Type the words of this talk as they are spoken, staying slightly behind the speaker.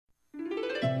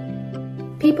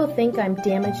People think I'm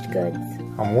damaged goods.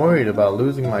 I'm worried about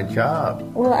losing my job.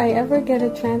 Will I ever get a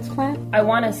transplant? I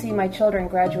want to see my children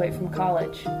graduate from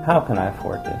college. How can I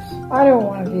afford this? I don't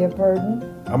want to be a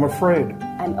burden. I'm afraid.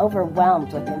 I'm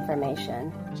overwhelmed with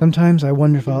information. Sometimes I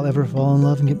wonder if I'll ever fall in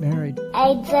love and get married.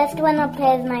 I just want to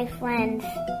play with my friends.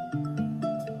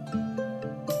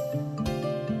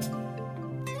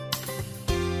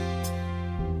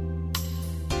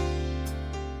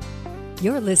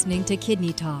 You're listening to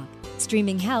Kidney Talk,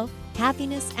 streaming health,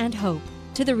 happiness, and hope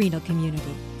to the renal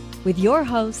community, with your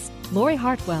hosts, Lori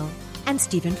Hartwell and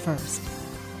Stephen Furst.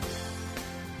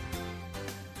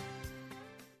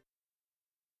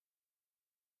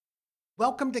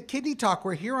 Welcome to Kidney Talk.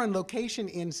 We're here on location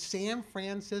in San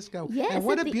Francisco. Yes, and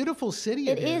what a beautiful city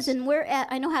it is. It is, and we're at,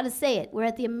 I know how to say it, we're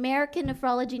at the American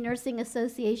Nephrology Nursing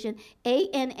Association,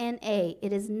 ANNA.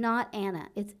 It is not Anna,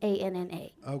 it's ANNA.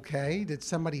 Okay, did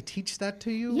somebody teach that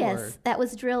to you? Yes, that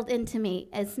was drilled into me.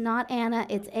 It's not Anna,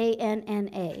 it's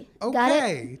ANNA. Okay, Got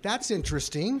it? That's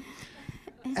interesting.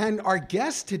 And our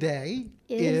guest today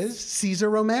is Cesar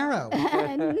Romero.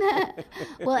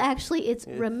 Well, actually, it's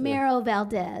Ramiro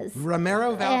Valdez.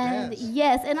 Ramiro Valdez. And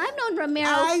yes, and I've known Ramiro.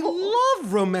 I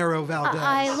love Ramiro Valdez.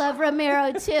 I love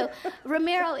Ramiro, too.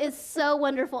 Ramiro is so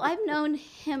wonderful. I've known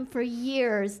him for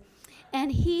years,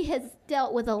 and he has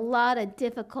dealt with a lot of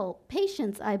difficult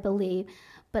patients, I believe.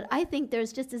 But I think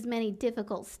there's just as many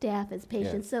difficult staff as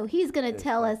patients. Yes. So he's going to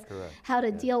tell us how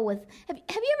to deal with. Have you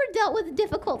ever dealt with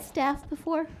difficult staff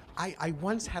before? I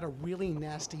once had a really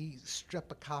nasty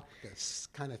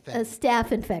streptococcus kind of thing. A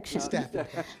staph infection.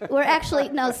 We're actually,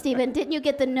 no, Stephen, didn't you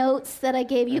get the notes that I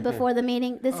gave you before the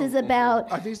meeting? This is about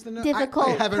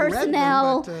difficult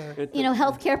personnel,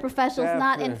 healthcare professionals,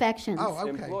 not infections. Oh,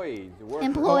 okay.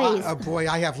 Employees. Boy,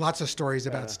 I have lots of stories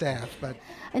about staff, but.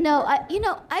 No,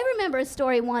 I remember a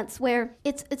story once where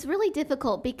it's really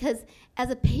difficult because as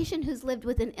a patient who's lived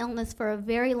with an illness for a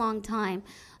very long time,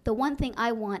 the one thing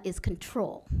I want is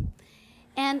control.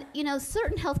 And,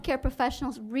 certain healthcare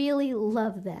professionals really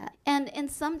love that.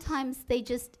 And sometimes they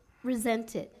just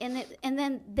resent it. And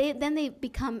then they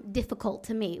become difficult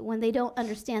to me when they don't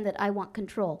understand that I want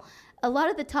control. A lot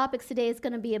of the topics today is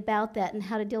going to be about that and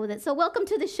how to deal with it. So welcome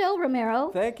to the show,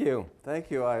 Ramiro. Thank you.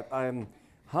 I'm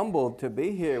humbled to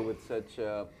be here with such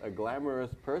a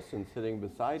glamorous person sitting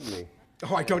beside me.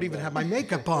 Oh, I don't even have my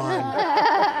makeup on.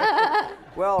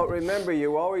 Well, remember,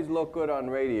 you always look good on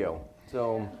radio.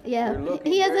 So yeah,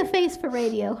 he has a face for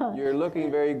radio, huh? You're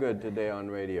looking very good today on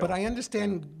radio. But I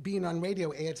understand being on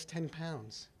radio adds 10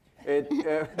 pounds.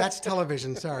 That's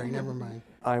television, sorry, never mind.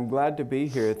 I'm glad to be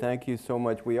here. Thank you so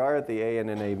much. We are at the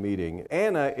ANNA meeting.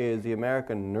 ANNA is the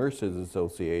American Nurses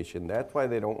Association. That's why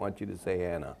they don't want you to say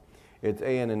Anna. It's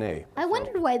ANNA. I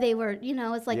wondered why they were,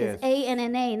 it's like it's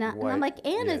ANNA, not, and I'm like,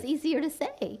 Anna's easier to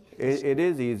say. It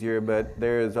is easier, but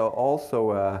there's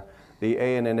also the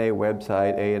ANNA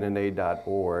website,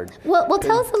 ANNA.org. Well,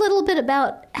 tell us a little bit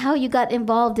about how you got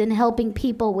involved in helping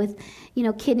people with,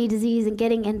 kidney disease and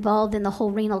getting involved in the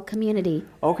whole renal community.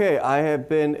 Okay, I have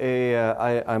been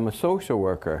I'm a social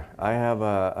worker. I have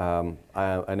an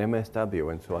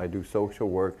MSW, and so I do social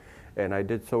work. And I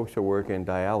did social work in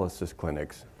dialysis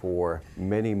clinics for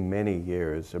many, many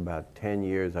years. About 10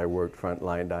 years I worked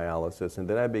frontline dialysis, and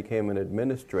then I became an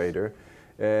administrator.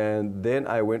 And then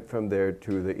I went from there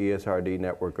to the ESRD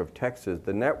Network of Texas.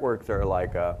 The networks are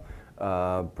like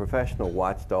a professional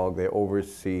watchdog. They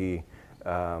oversee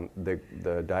the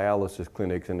dialysis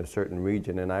clinics in a certain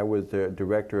region. And I was the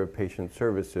director of patient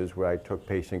services, where I took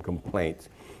patient complaints,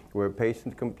 where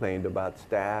patients complained about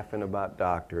staff and about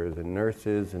doctors and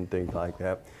nurses and things like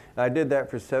that. I did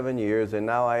that for 7 years, and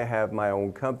now I have my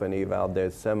own company,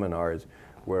 Valdez Seminars,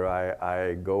 where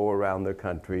I go around the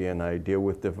country and I deal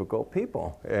with difficult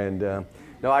people. And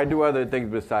no, I do other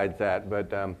things besides that, but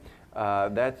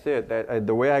that's it.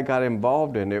 The way I got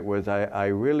involved in it was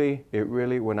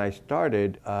when I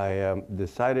started, I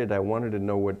decided I wanted to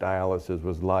know what dialysis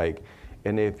was like.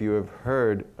 And if you have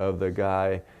heard of the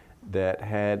guy that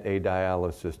had a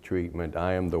dialysis treatment,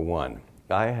 I am the one.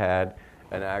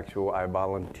 I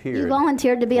volunteered. You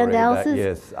volunteered to be on dialysis?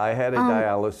 Yes, I had a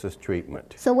dialysis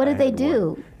treatment. So what did they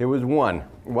do? It was one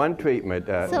treatment,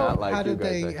 not like how did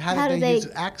they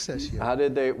access you? How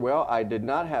did they? Well, I did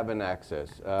not have an access.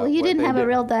 Well, you didn't have a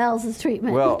real dialysis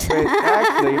treatment. Well,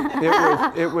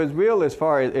 actually, it was real as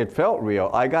far as it felt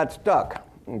real. I got stuck.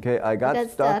 Okay, I got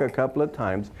stuck a couple of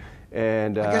times.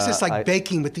 And I guess it's like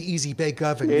baking with the Easy Bake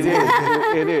Oven. It is.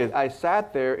 It is. I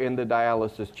sat there in the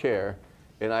dialysis chair,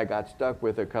 and I got stuck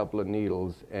with a couple of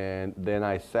needles, and then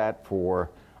I sat for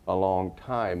a long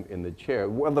time in the chair.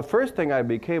 Well, the first thing I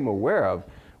became aware of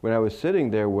when I was sitting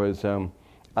there was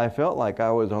I felt like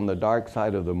I was on the dark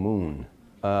side of the moon.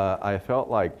 I felt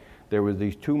like there was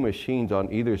these two machines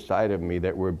on either side of me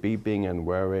that were beeping and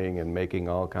whirring and making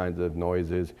all kinds of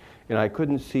noises, and I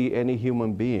couldn't see any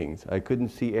human beings. I couldn't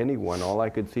see anyone. All I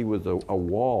could see was a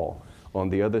wall on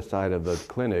the other side of the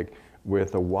clinic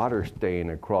with a water stain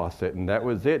across it, and that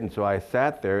was it. And so I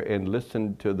sat there and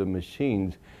listened to the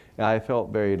machines, and I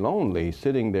felt very lonely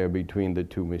sitting there between the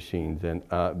two machines, and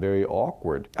very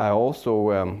awkward. I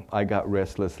also, I got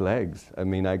restless legs.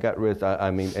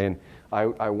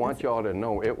 I want y'all to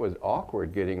know it was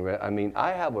awkward getting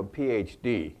I have a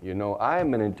PhD, you know, I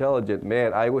am an intelligent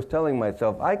man. I was telling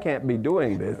myself, I can't be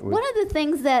doing this. One of the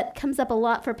things that comes up a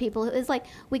lot for people is like,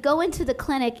 we go into the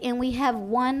clinic and we have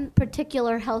one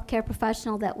particular healthcare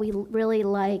professional that we really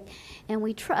like and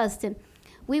we trust, and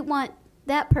we want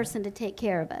that person to take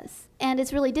care of us. And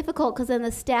it's really difficult because then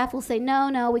the staff will say,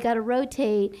 no, we got to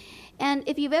rotate. And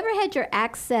if you've ever had your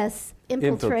access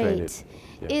infiltrate.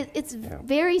 It's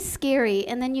very scary,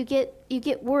 and then you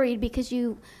get worried because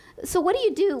you. So what do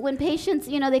you do when patients,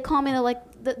 you know, they call me and they're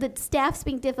like, the staff's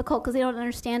being difficult because they don't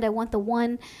understand. I want the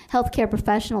one healthcare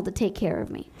professional to take care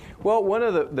of me. Well, one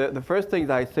of the first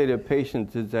things I say to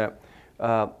patients is that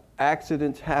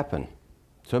accidents happen.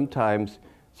 Sometimes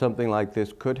something like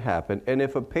this could happen, and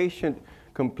if a patient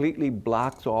completely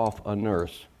blocks off a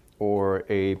nurse or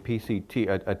a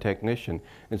PCT, a technician,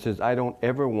 and says, I don't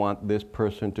ever want this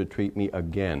person to treat me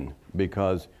again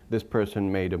because this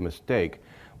person made a mistake.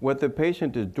 What the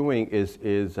patient is doing is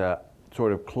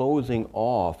sort of closing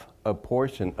off a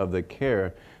portion of the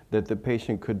care that the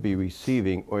patient could be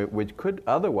receiving, or which could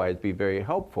otherwise be very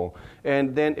helpful.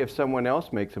 And then if someone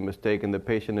else makes a mistake and the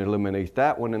patient eliminates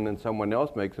that one, and then someone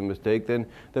else makes a mistake, then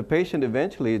the patient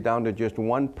eventually is down to just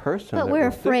one person. But we're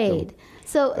afraid.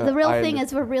 So the real thing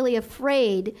is we're really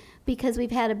afraid because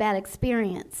we've had a bad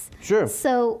experience. Sure.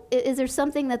 So is there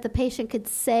something that the patient could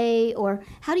say, or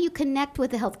how do you connect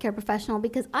with a healthcare professional?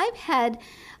 Because I've had,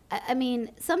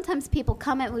 sometimes people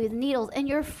come at me with needles and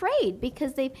you're afraid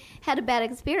because they've had a bad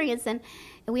experience, and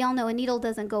we all know a needle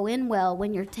doesn't go in well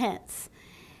when you're tense.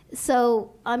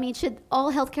 So, should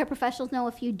all healthcare professionals know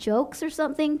a few jokes or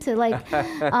something to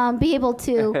be able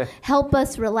to help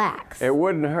us relax? It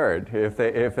wouldn't hurt if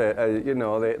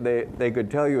they could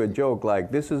tell you a joke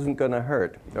like, this isn't going to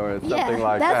hurt, or something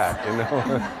like that, you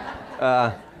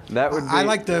know. That would be. I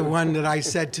like the one that I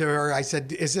said to her, I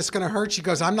said, is this going to hurt? She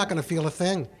goes, I'm not going to feel a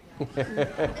thing.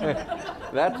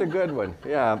 That's a good one,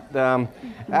 yeah.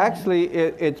 Actually,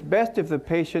 it's best if the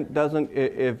patient doesn't,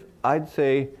 I'd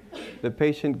say the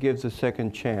patient gives a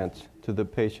second chance to the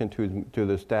patient, to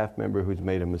the staff member who's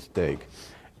made a mistake.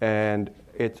 And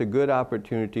it's a good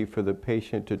opportunity for the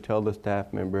patient to tell the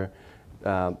staff member,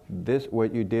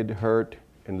 what you did hurt,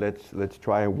 and let's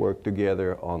try and work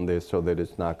together on this so that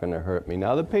it's not going to hurt me.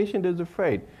 Now, the patient is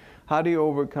afraid. How do you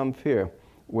overcome fear?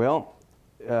 Well,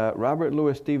 Robert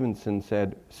Louis Stevenson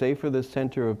said, safer the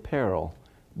center of peril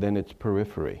than its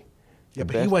periphery. Yeah,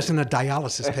 but he wasn't a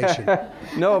dialysis patient.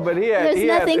 No, but he had... There's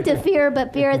nothing to fear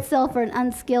but fear itself for an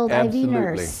unskilled IV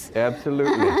nurse.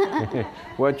 Absolutely.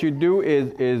 What you do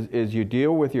is you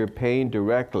deal with your pain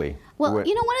directly. Well, one of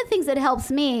the things that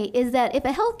helps me is that if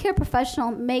a healthcare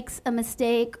professional makes a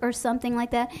mistake or something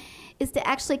like that, is to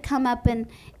actually come up and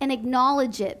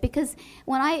acknowledge it. Because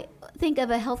when I think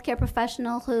of a healthcare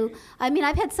professional who...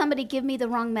 I've had somebody give me the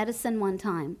wrong medicine one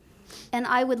time. And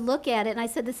I would look at it and I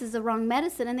said, this is the wrong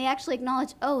medicine. And they actually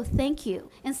acknowledge, oh, thank you.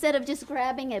 Instead of just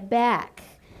grabbing it back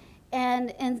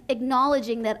and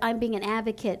acknowledging that I'm being an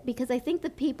advocate. Because I think the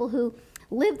people who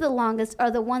live the longest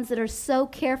are the ones that are so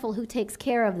careful who takes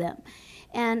care of them.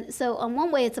 And so on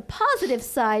one way, it's a positive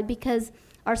side because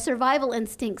our survival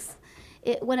instincts,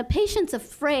 when a patient's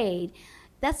afraid,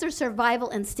 that's their survival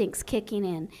instincts kicking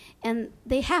in. And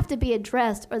they have to be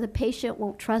addressed or the patient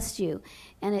won't trust you.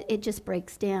 And it just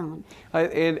breaks down.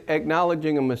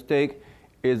 Acknowledging a mistake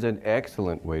is an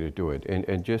excellent way to do it.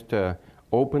 And just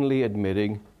openly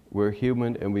admitting we're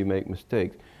human and we make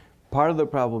mistakes. Part of the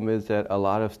problem is that a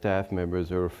lot of staff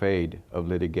members are afraid of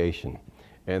litigation.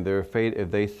 And they're afraid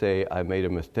if they say, I made a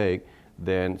mistake,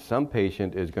 then some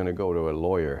patient is going to go to a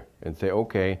lawyer and say,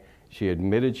 okay, she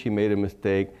admitted she made a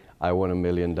mistake, I want $1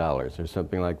 million or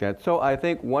something like that. So I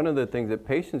think one of the things that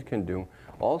patients can do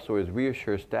also is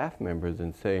reassure staff members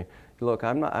and say, look,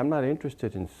 I'm not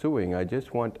interested in suing.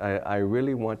 I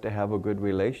really want to have a good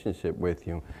relationship with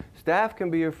you. Staff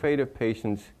can be afraid of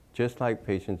patients just like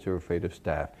patients are afraid of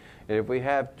staff. And if we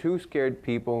have two scared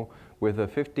people with a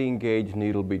 15-gauge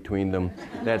needle between them,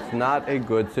 that's not a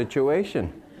good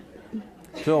situation.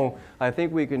 So I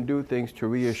think we can do things to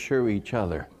reassure each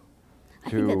other. I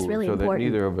think that's really so important. That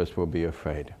neither of us will be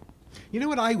afraid. You know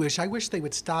what I wish? I wish they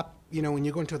would stop, when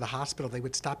you go into the hospital, they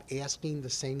would stop asking the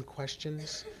same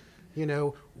questions.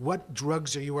 What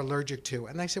drugs are you allergic to?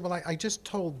 And I said, well, I just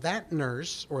told that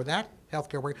nurse or that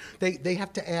healthcare worker, they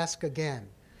have to ask again.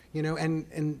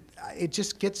 And it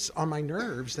just gets on my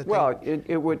nerves. It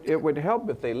would help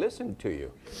if they listened to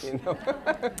you,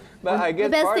 But I guess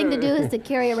the best thing to do is to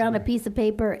carry around a piece of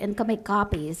paper and make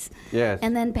copies. Yes.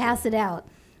 And then pass it out.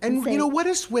 And what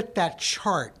is with that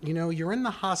chart? You're in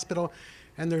the hospital,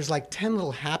 and there's like 10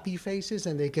 little happy faces,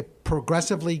 and they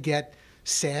progressively get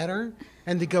sadder.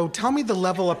 And they go, tell me the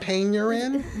level of pain you're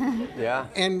in. Yeah.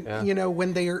 And,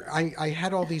 when I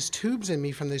had all these tubes in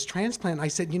me from this transplant, I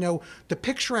said, the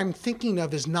picture I'm thinking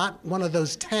of is not one of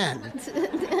those 10.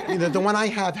 The one I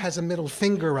have has a middle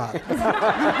finger up.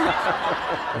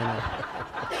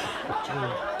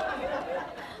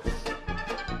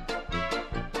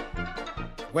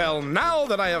 Well, now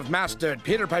that I have mastered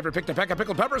Peter Piper picked a peck of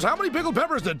pickled peppers, how many pickled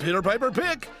peppers did Peter Piper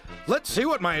pick? Let's see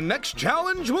what my next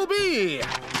challenge will be.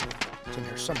 It's in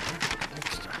here somewhere.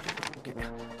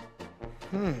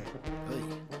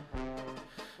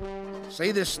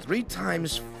 Say this 3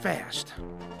 times fast.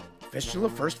 Fistula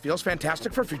first feels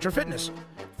fantastic for future fitness.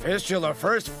 Fistula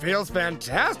first feels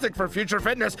fantastic for future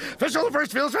fitness. Fistula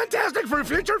first feels fantastic for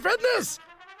future fitness.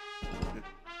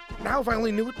 Now if I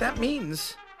only knew what that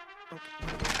means.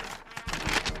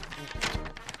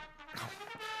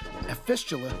 A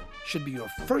fistula should be your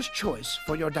first choice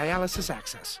for your dialysis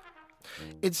access.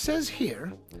 It says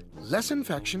here, less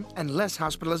infection and less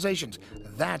hospitalizations.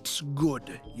 That's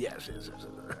good. Yes.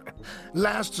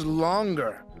 Lasts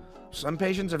longer. Some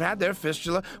patients have had their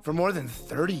fistula for more than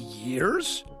 30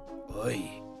 years?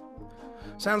 Oy.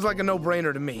 Sounds like a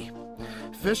no-brainer to me.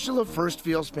 Fistula First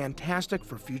feels fantastic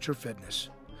for future fitness.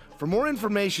 For more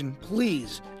information,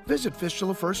 please visit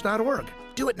fistulafirst.org.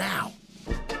 Do it now.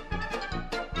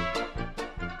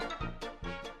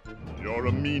 You're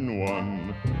a mean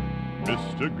one,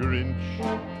 Mr. Grinch.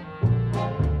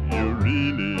 You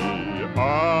really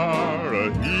are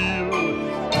a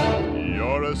heel.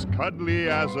 You're as cuddly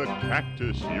as a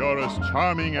cactus. You're as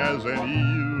charming as an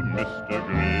eel, Mr.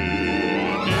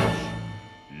 Grinch.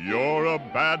 You're a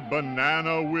bad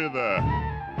banana with a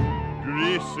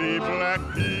greasy black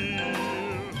peel.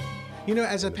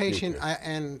 As a patient,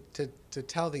 and to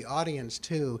tell the audience,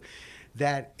 too,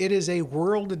 that it is a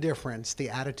world of difference, the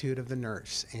attitude of the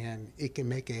nurse. And it can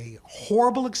make a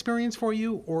horrible experience for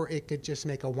you, or it could just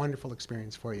make a wonderful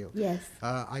experience for you. Yes.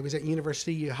 I was at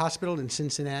University Hospital in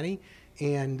Cincinnati,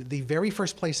 and the very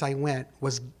first place I went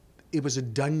was a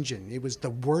dungeon. It was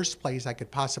the worst place I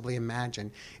could possibly imagine.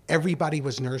 Everybody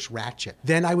was Nurse Ratched.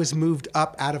 Then I was moved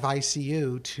up out of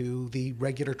ICU to the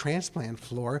regular transplant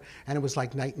floor, and it was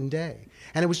like night and day.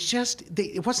 And it was just,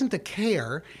 it wasn't the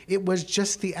care, it was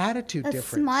just the attitude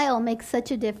difference. A smile makes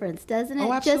such a difference, doesn't it?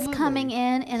 Oh, absolutely. Just coming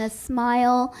in and a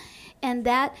smile, and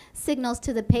that signals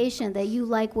to the patient that you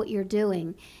like what you're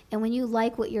doing. And when you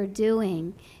like what you're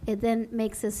doing, it then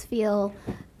makes us feel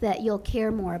that you'll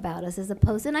care more about us as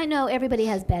opposed, and I know everybody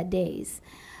has bad days,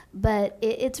 but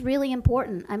it's really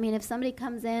important. I mean, if somebody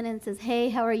comes in and says, hey,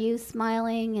 how are you,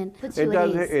 smiling, and puts you at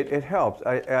ease. It helps.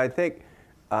 I think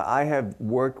I have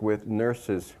worked with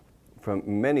nurses from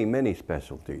many, many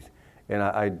specialties, and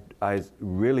I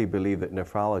really believe that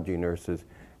nephrology nurses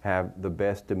have the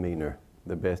best demeanor,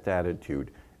 the best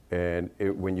attitude, and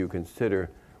when you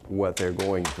consider what they're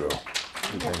going through.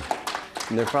 Okay.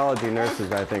 Nephrology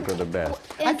nurses, I think, are the best.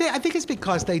 I think it's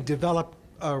because they develop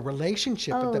a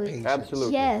relationship with the patients.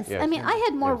 Absolutely. Yes. I mean, I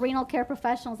had more renal care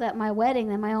professionals at my wedding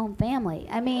than my own family.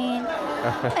 I mean,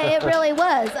 it really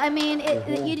was. I mean,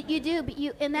 you do, but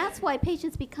and that's why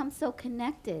patients become so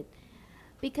connected.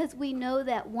 Because we know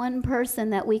that one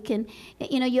person that we can,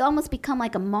 you almost become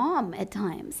like a mom at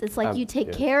times. It's like you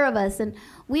take care of us, and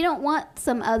we don't want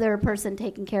some other person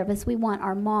taking care of us. We want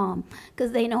our mom,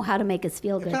 because they know how to make us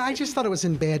feel good. But I just thought it was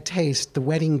in bad taste, the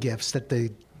wedding gifts that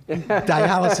the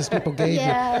dialysis people gave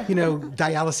you.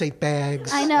 Dialysate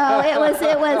bags. I know, it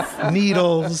was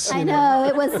needles. I know,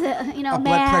 it was, a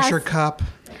blood pressure cup.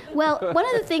 Well, one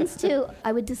of the things, too,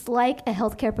 I would dislike a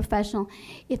healthcare professional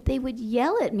if they would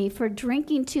yell at me for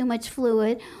drinking too much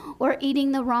fluid or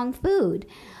eating the wrong food.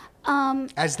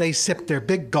 As they sip their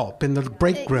big gulp in the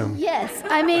break room. Yes.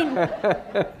 I mean,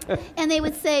 and they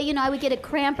would say, I would get a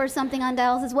cramp or something on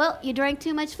dialysis. Well, you drank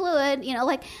too much fluid,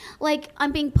 like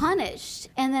I'm being punished.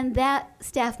 And then that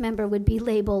staff member would be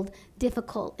labeled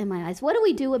difficult in my eyes. What do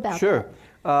we do about that? Sure.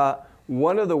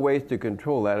 One of the ways to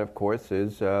control that, of course,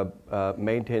 is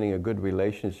maintaining a good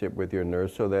relationship with your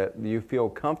nurse so that you feel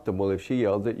comfortable. If she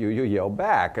yells at you, you yell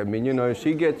back. I mean, if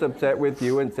she gets upset with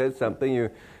you and says something,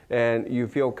 and you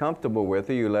feel comfortable with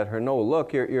her, you let her know,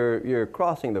 look, you're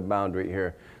crossing the boundary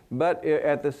here. But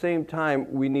at the same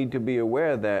time, we need to be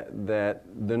aware that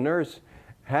the nurse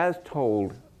has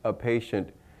told a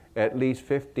patient at least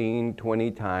 15,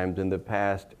 20 times in the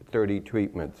past 30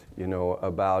 treatments,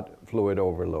 about fluid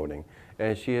overloading.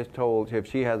 And she has told, if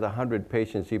she has 100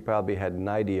 patients, she probably had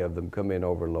 90 of them come in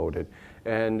overloaded.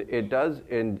 And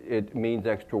it means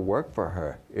extra work for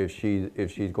her if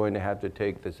she's going to have to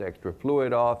take this extra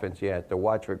fluid off, and she has to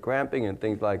watch for cramping and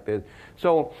things like this.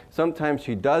 So sometimes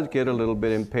she does get a little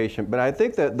bit impatient, but I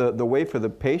think that the way for the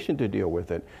patient to deal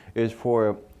with it is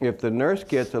if the nurse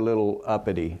gets a little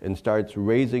uppity and starts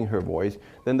raising her voice,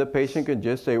 then the patient can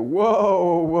just say,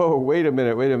 whoa, wait a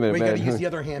minute. We got to use the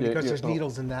other hand because there's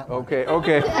needles in that one. Okay.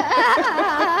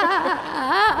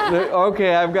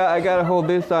 Okay, I got to hold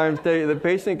this arm steady. The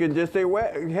patient can just say,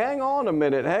 hang on a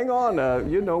minute, hang on.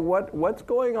 What's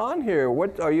going on here?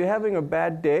 Are you having a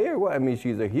bad day or what? I mean,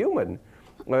 she's a human.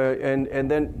 And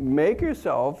then make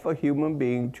yourself a human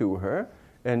being to her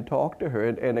and talk to her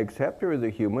and accept her as a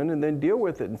human, and then deal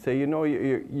with it and say,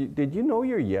 did you know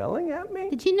you're yelling at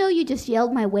me? Did you know you just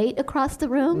yelled my weight across the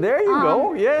room? There you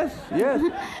go. Yes.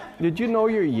 Did you know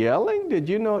you're yelling?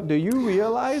 Do you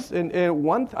realize? And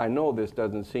once, I know this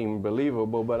doesn't seem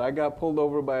believable, but I got pulled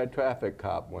over by a traffic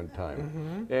cop one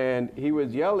time. And he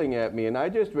was yelling at me, and I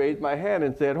just raised my hand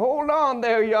and said, hold on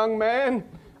there, young man.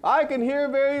 I can hear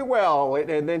very well.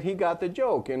 And then he got the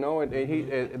joke, and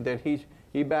then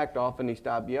he backed off and he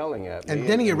stopped yelling at me. And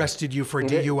then he arrested you for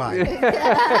DUI.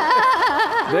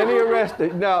 Then he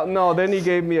arrested. No, then he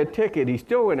gave me a ticket. He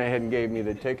still went ahead and gave me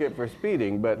the ticket for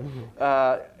speeding. But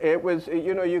it was,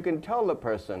 you can tell the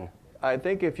person. I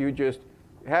think if you just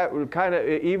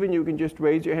even you can just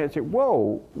raise your hand and say,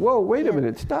 whoa, wait a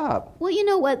minute, stop. Well, you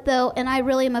know what, though, and I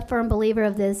really am a firm believer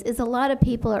of this, is a lot of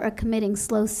people are committing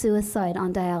slow suicide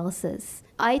on dialysis.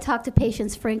 I talk to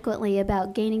patients frequently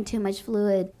about gaining too much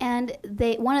fluid, and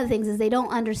one of the things is they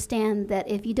don't understand that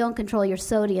if you don't control your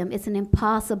sodium, it's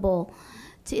impossible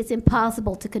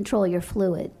to control your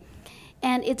fluid.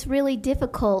 And it's really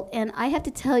difficult, and I have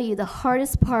to tell you, the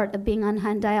hardest part of being on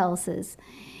dialysis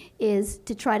is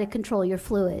to try to control your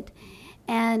fluid.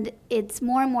 And it's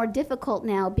more and more difficult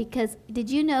now because did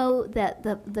you know that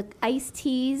the iced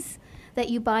teas that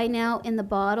you buy now in the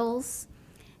bottles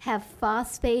have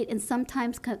phosphate and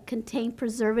sometimes contain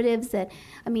preservatives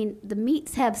the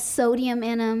meats have sodium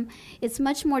in them. It's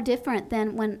much more different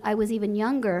than when I was even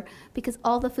younger because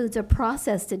all the foods are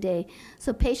processed today.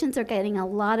 So patients are getting a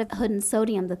lot of hidden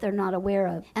sodium that they're not aware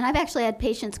of. And I've actually had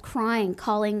patients crying,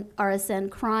 calling RSN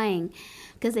crying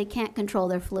because they can't control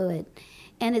their fluid.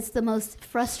 And it's the most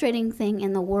frustrating thing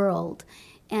in the world.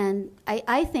 And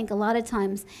I think a lot of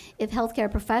times if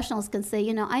healthcare professionals can say,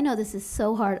 I know this is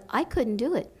so hard, I couldn't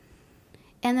do it.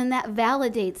 And then that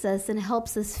validates us and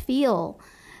helps us feel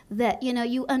that,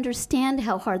 you understand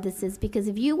how hard this is, because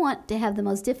if you want to have the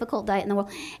most difficult diet in the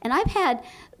world, and I've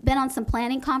been on some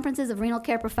planning conferences of renal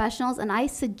care professionals, and I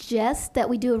suggest that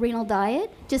we do a renal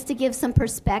diet just to give some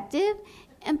perspective.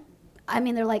 And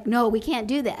they're like, no, we can't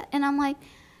do that. And I'm like,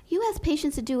 you ask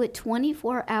patients to do it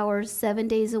 24 hours, 7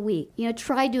 days a week.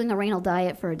 Try doing a renal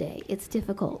diet for a day. It's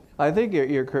difficult. I think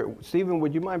you're Stephen,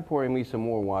 would you mind pouring me some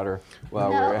more water while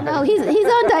we're at it? No, he's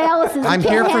on dialysis. I'm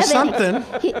here for something.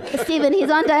 Stephen, he's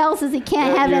on dialysis. He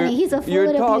can't have any. He's a fluid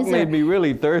abuser. Your talk made me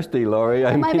really thirsty, Lori.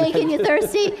 Am I making you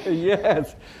thirsty?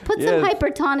 Yes. Put some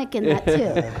hypertonic in that,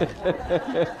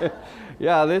 too.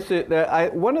 Yeah, this is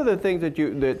one of the things that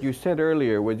you said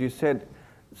earlier was you said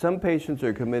some patients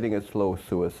are committing a slow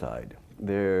suicide.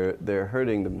 They're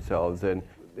hurting themselves, and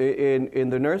in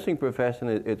the nursing profession,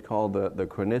 it's called the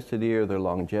chronicity or the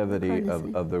longevity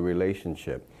of the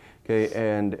relationship. Okay,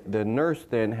 and the nurse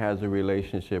then has a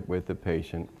relationship with the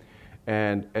patient,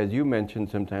 and as you mentioned,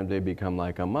 sometimes they become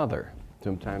like a mother.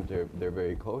 Sometimes they're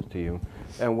very close to you,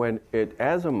 and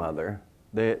as a mother,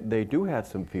 they do have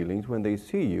some feelings when they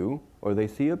see you or they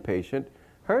see a patient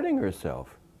hurting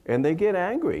herself. And they get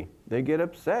angry, they get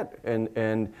upset,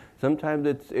 and sometimes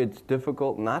it's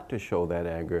difficult not to show that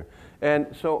anger. And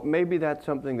so maybe that's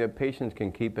something that patients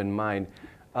can keep in mind.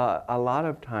 A lot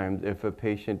of times if a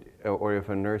patient or if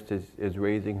a nurse is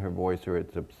raising her voice or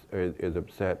is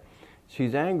upset,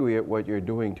 she's angry at what you're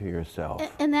doing to yourself.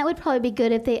 And that would probably be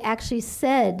good if they actually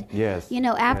said, yes,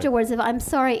 afterwards, if I'm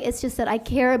sorry, it's just that I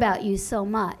care about you so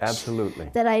much. Absolutely.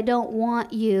 That I don't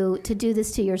want you to do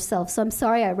this to yourself. So I'm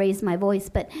sorry I raised my voice.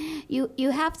 But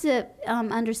you have to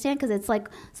understand, because it's like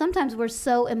sometimes we're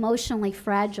so emotionally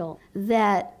fragile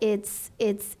that it's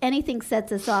anything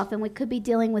sets us off, and we could be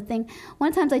dealing with things. One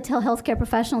of the times I tell healthcare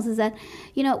professionals is that,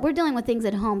 we're dealing with things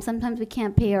at home. Sometimes we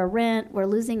can't pay our rent, we're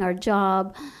losing our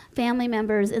job, family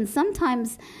members, and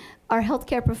sometimes our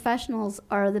healthcare professionals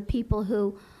are the people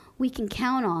who we can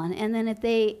count on, and then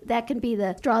that can be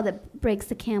the straw that breaks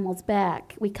the camel's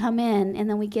back. We come in, and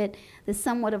then we get this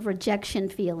somewhat of rejection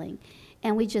feeling,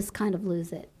 and we just kind of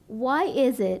lose it. Why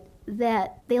is it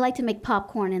that they like to make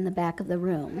popcorn in the back of the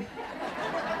room?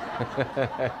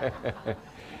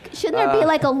 Shouldn't there be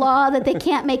like a law that they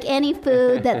can't make any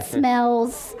food that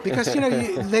smells? Because,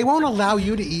 they won't allow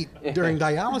you to eat during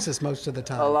dialysis most of the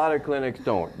time. A lot of clinics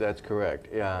don't. That's correct.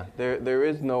 Yeah. There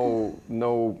is no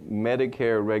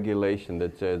Medicare regulation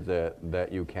that says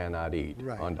that you cannot eat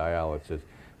on dialysis.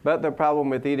 But the problem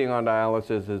with eating on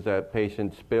dialysis is that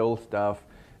patients spill stuff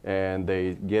and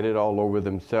they get it all over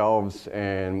themselves,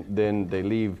 and then they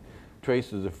leave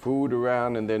traces of food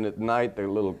around, and then at night their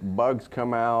little bugs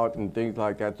come out and things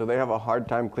like that. So they have a hard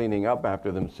time cleaning up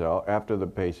after the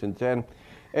patients. And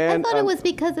I thought it was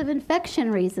because of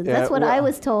infection reasons. That's what I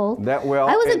was told. I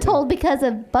wasn't told because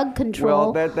of bug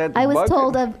control. I was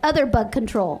told of other bug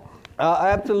control.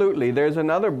 Absolutely. There's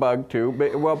another bug too.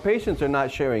 But, patients are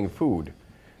not sharing food.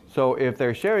 So if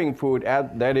they're sharing food,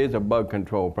 that is a bug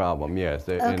control problem, yes.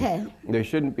 Okay. They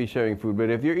shouldn't be sharing food. But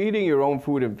if you're eating your own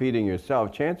food and feeding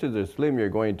yourself, chances are slim you're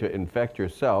going to infect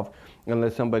yourself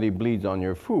unless somebody bleeds on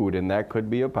your food. And that could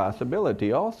be a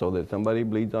possibility also, that somebody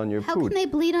bleeds on your food. How can they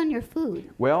bleed on your food?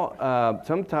 Well,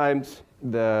 sometimes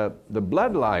the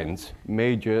bloodlines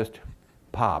may just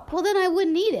pop. Well, then I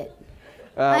wouldn't eat it.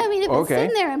 If it's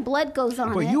in there and blood goes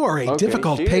on it. You are a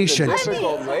difficult patient. She's a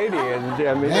difficult lady.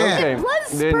 Blood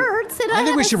spurts. I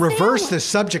think we should reverse this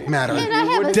subject matter.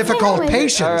 Difficult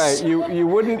patients. All right, you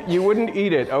wouldn't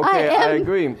eat it. Okay, I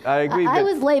agree. I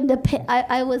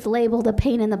was labeled a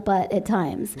pain in the butt at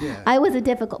times. Yeah. I was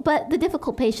but the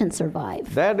difficult patients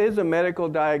survive. That is a medical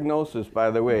diagnosis,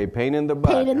 by the way. Pain in the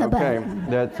butt. Pain in the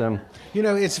butt. That's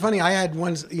it's funny. I had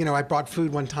ones. I brought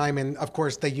food one time, and of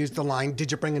course they used the line, "Did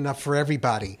you bring enough for everybody?"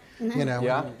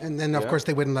 And then of course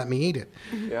they wouldn't let me eat it.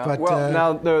 Yeah. But,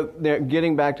 now they're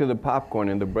getting back to the popcorn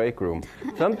in the break room.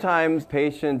 Sometimes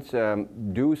patients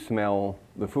do smell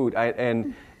the food,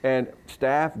 and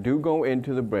staff do go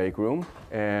into the break room,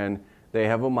 and they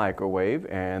have a microwave,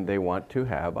 and they want to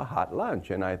have a hot lunch,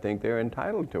 and I think they're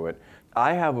entitled to it.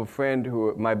 I have a friend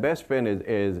my best friend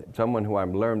is someone who I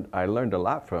learned a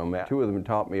lot from. Two of them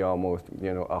taught me almost,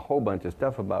 a whole bunch of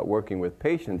stuff about working with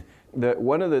patients.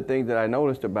 One of the things that I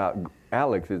noticed about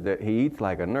Alex is that he eats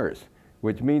like a nurse,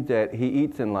 which means that he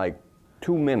eats in like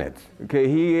 2 minutes. Okay,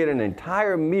 he ate an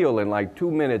entire meal in like 2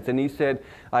 minutes, and he said,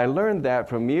 I learned that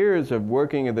from years of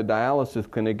working in the dialysis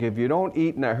clinic. If you don't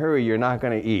eat in a hurry, you're not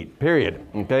going to eat, period.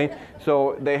 Okay,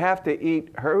 so they have to eat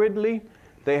hurriedly.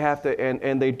 They have to,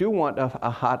 and they do want a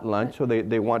hot lunch, so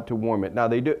they want to warm it. Now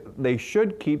they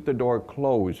should keep the door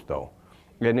closed though,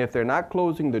 and if they're not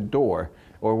closing the door,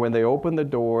 or when they open the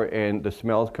door and the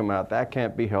smells come out, that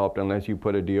can't be helped unless you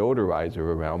put a deodorizer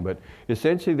around. But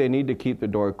essentially, they need to keep the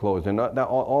door closed. And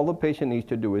all the patient needs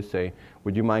to do is say,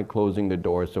 "Would you mind closing the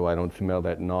door so I don't smell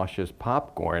that nauseous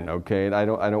popcorn?" Okay, and I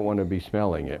don't want to be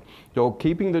smelling it. So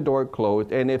keeping the door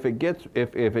closed, and if it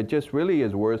just really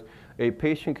is worse, a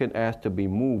patient can ask to be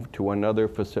moved to another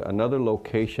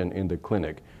location in the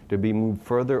clinic, to be moved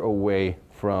further away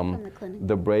from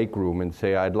the break room, and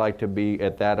say, I'd like to be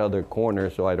at that other corner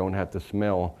so I don't have to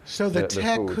smell the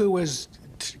tech food. Who was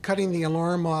cutting the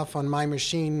alarm off on my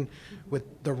machine with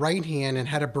the right hand and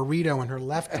had a burrito in her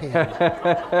left hand,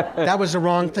 that was the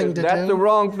wrong thing to do? That's the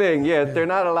wrong thing, yes. Yeah. They're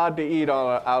not allowed to eat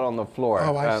out on the floor.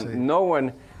 Oh, I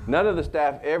see. None of the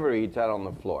staff ever eats out on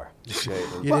the floor. Okay?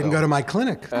 You didn't go to my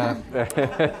clinic.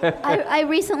 I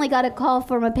recently got a call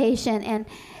from a patient, and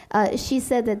she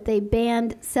said that they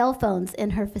banned cell phones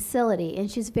in her facility, and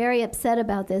she's very upset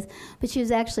about this, but she was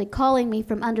actually calling me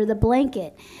from under the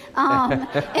blanket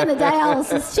in the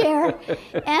dialysis chair.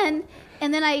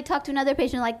 And then I talked to another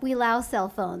patient, like, we allow cell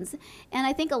phones. And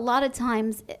I think a lot of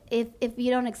times, if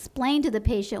you don't explain to the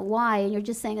patient why, and you're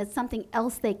just saying it's something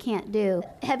else they can't do.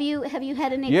 Have you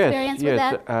had any experience with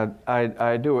that? Yes,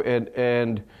 I do.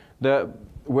 And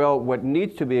what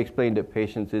needs to be explained to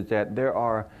patients is that there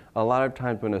are a lot of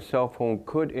times when a cell phone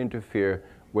could interfere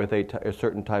with a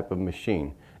certain type of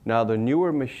machine. Now the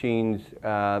newer machines,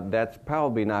 that's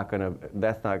probably not going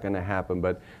to happen,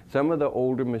 but some of the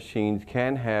older machines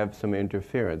can have some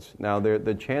interference. Now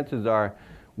the chances are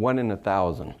 1 in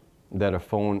 1,000 that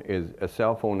a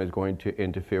cell phone is going to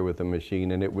interfere with the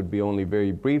machine, and it would be only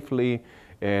very briefly,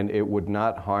 and it would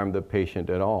not harm the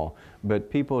patient at all. But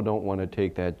people don't want to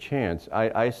take that chance.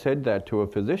 I said that to a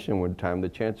physician one time, the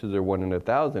chances are 1 in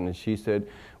 1,000, and she said,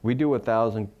 we do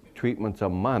 1,000 treatments a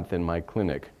month in my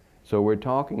clinic. So we're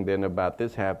talking then about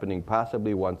this happening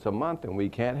possibly once a month, and we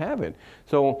can't have it.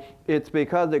 So it's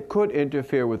because it could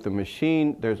interfere with the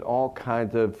machine. There's all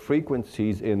kinds of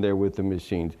frequencies in there with the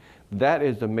machines. That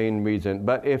is the main reason.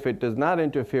 But if it does not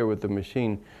interfere with the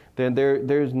machine, then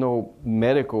there's no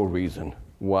medical reason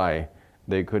why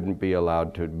they couldn't be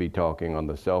allowed to be talking on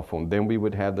the cell phone. Then we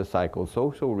would have the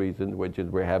psychosocial reason, which is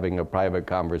we're having a private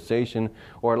conversation.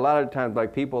 Or a lot of times,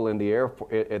 like people in the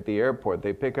at the airport,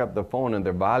 they pick up the phone and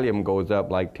their volume goes up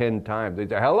like 10 times. They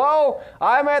say, hello,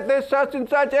 I'm at this such and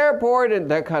such airport, and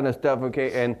that kind of stuff,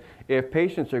 okay? And if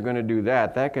patients are going to do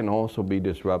that, that can also be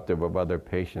disruptive of other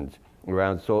patients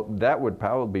around. So that would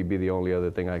probably be the only other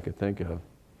thing I could think of.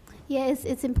 Yeah,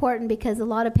 it's important because a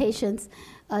lot of patients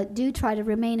do try to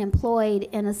remain employed,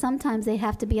 and sometimes they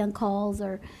have to be on calls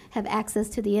or have access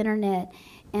to the internet,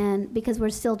 and because we're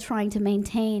still trying to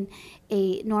maintain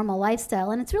a normal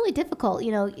lifestyle. And it's really difficult.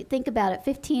 You know, you think about it,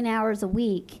 15 hours a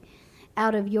week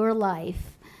out of your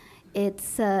life.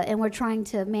 And we're trying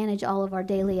to manage all of our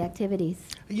daily activities.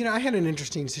 You know, I had an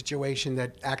interesting situation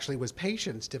that actually was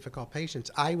difficult patients.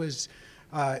 I was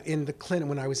in the clinic,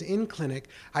 when I was in clinic,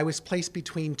 I was placed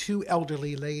between 2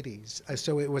 elderly ladies.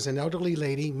 So it was an elderly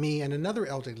lady, me, and another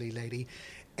elderly lady,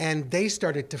 and they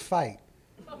started to fight.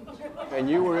 And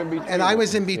you were in between. And I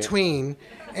was in between,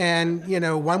 and, you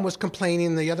know, one was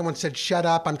complaining, the other one said, shut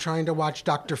up, I'm trying to watch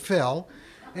Dr. Phil.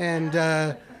 And,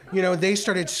 you know, they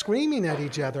started screaming at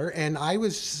each other, and I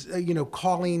was, you know,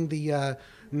 calling the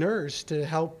nurse to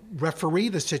help referee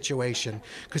the situation,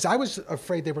 because I was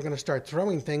afraid they were going to start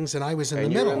throwing things, and I was in the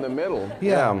middle. You're in the middle.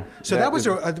 Yeah. So that was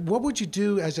what would you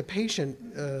do as a patient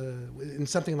in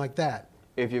something like that?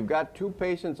 If you've got 2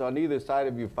 patients on either side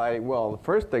of you fighting, well, the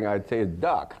first thing I'd say is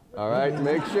duck, all right?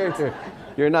 Make sure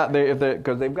you're not there,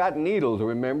 because they've got needles,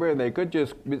 remember, and they could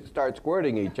just start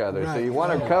squirting each other. Right. So you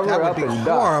want to cover up and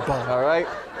duck, all right?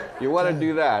 You want to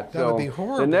do that. That would be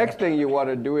horrible. The next thing you want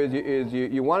to do is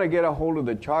you want to get a hold of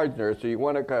the charge nurse, so you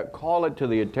want to call it to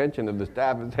the attention of the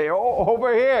staff and say, oh,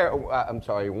 over here, I'm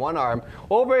sorry, one arm,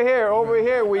 over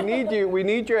here, we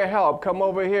need your help, come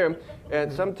over here.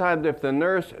 And sometimes if the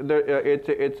nurse,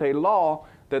 it's a law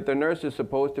that the nurse is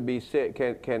supposed to be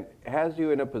has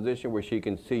you in a position where she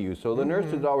can see you. So the nurse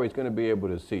is always going to be able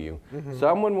to see you.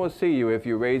 Someone will see you if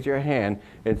you raise your hand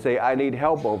and say, I need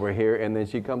help over here, and then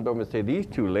she comes over and say, these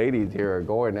 2 ladies here are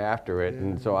going after it,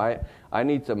 and so I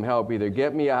need some help. Either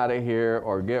get me out of here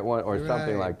or get one or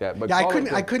something like that. But yeah,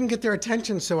 I couldn't get their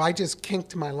attention, so I just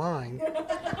kinked my line.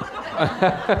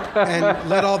 And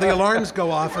let all the alarms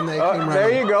go off, and they came running.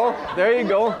 There you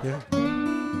go. Yeah.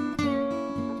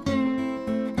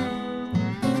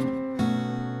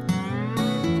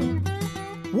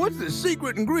 What's the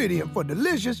secret ingredient for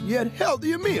delicious yet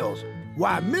healthier meals?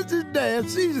 Why, Mrs. Dash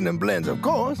seasoning blends, of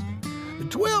course. The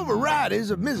 12 varieties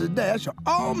of Mrs. Dash are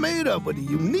all made up with a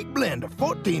unique blend of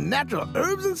 14 natural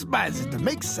herbs and spices to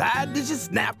make side dishes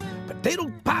snap,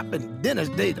 potatoes pop, and dinner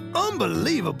taste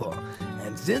unbelievable.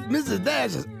 And since Mrs.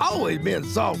 Dash has always been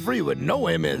salt-free with no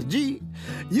MSG,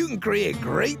 you can create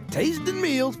great tasting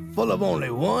meals full of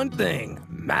only one thing: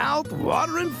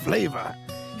 mouth-watering flavor.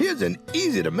 Here's an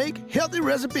easy-to-make, healthy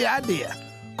recipe idea.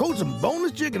 Coat some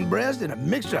boneless chicken breast in a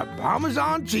mixture of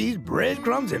Parmesan cheese,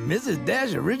 breadcrumbs, and Mrs.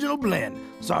 Dash original blend.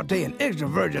 Sauté in extra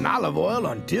virgin olive oil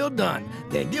until done.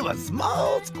 Then give a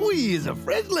small squeeze of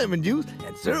fresh lemon juice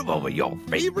and serve over your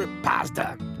favorite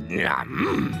pasta.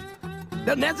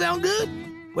 Doesn't that sound good?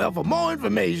 Well, for more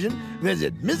information,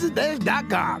 visit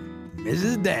MrsDash.com.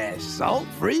 Mrs. Dash,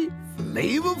 salt-free,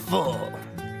 flavorful.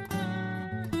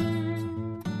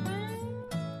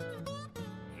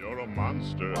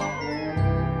 Monster,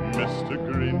 Mr.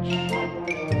 Grinch.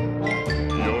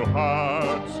 Your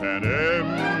heart's an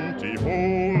empty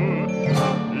hole.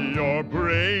 Your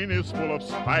brain is full of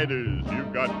spiders.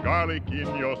 You've got garlic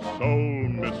in your soul,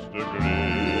 Mr.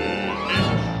 Grinch.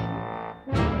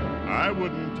 I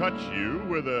wouldn't touch you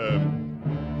with a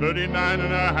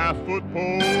 39.5-foot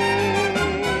pole.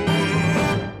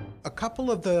 A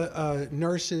couple of the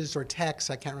nurses or techs,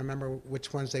 I can't remember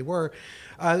which ones they were,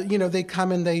 you know, they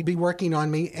come and they'd be working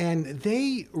on me, and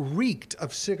they reeked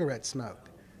of cigarette smoke.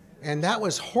 And that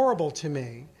was horrible to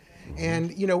me.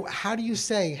 And, you know, how do you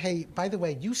say, hey, by the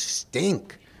way, you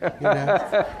stink?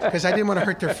 because I didn't want to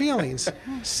hurt their feelings.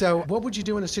 So what would you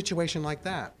do in a situation like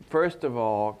that? First of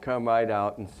all, come right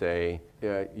out and say,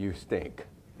 you stink.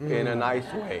 In a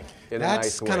nice way.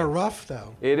 That's kind of rough,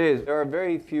 though. It is. There are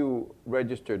very few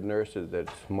registered nurses that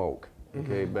smoke.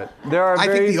 Okay, but there are. I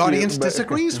very think the few, audience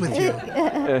disagrees with you.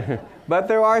 But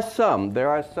there are some. There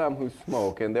are some who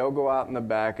smoke, and they'll go out in the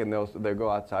back, and they'll go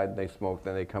outside and they smoke.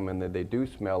 Then they come in, and they do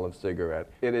smell of cigarette.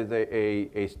 It is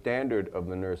a standard of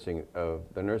the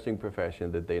nursing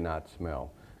profession that they not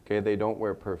smell. Okay, they don't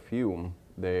wear perfume.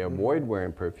 They avoid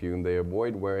wearing perfume. They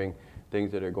avoid wearing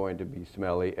things that are going to be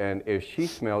smelly. And if she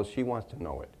smells, she wants to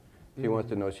know it. She wants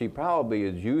to know. She probably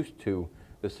is used to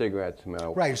the cigarette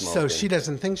smell. Right, smoking. so she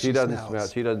doesn't think she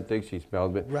smells. She doesn't think she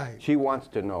smells, but she wants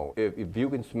to know. If you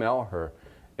can smell her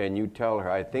and you tell her,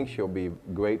 I think she'll be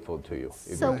grateful to you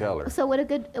if you tell her. So what a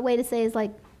good way to say is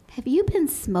like, have you been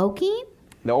smoking?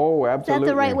 No, absolutely. Is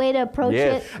that the right way to approach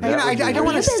it? I don't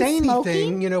want to say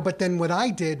anything, but then what I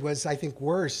did was, I think,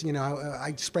 worse.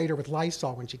 I sprayed her with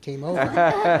Lysol when she came over.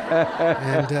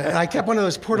 and I kept one of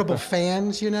those portable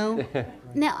fans,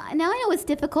 Now I know it's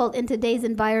difficult in today's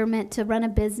environment to run a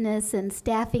business and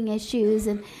staffing issues,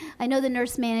 and I know the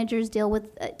nurse managers deal with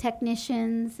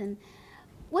technicians. And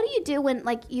what do you do when,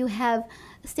 you have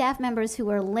staff members who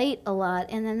are late a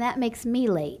lot, and then that makes me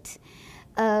late?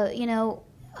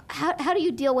 How do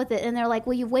you deal with it? And they're like,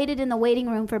 well, you've waited in the waiting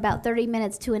room for about 30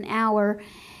 minutes to an hour,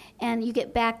 and you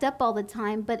get backed up all the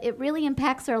time, but it really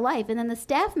impacts their life. And then the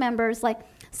staff member's like,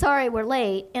 sorry, we're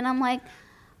late. And I'm like,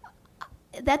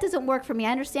 that doesn't work for me.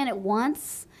 I understand it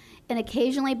once and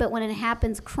occasionally, but when it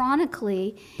happens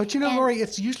chronically. But Lori,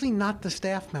 it's usually not the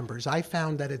staff members. I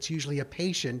found that it's usually a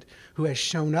patient who has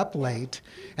shown up late,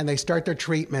 and they start their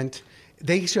treatment.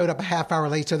 They showed up a half hour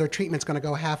late, so their treatment's going to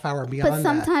go a half hour beyond that. But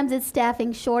sometimes it's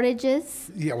staffing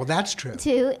shortages. Yeah, well, that's true.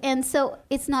 Too, and so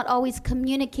it's not always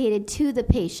communicated to the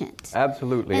patient.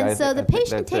 Absolutely. And so the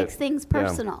patient takes things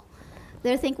personal. Yeah.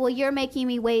 They think, well, you're making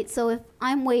me wait, so if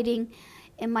I'm waiting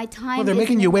and my time Well, they're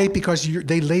making you wait because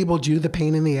they labeled you the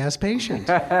pain in the ass patient.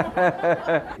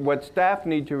 What staff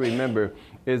need to remember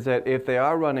is that if they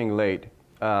are running late,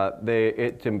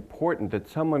 it's important that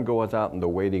someone goes out in the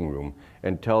waiting room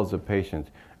and tells the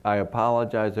patients, I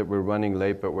apologize that we're running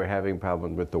late, but we're having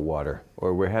problems with the water,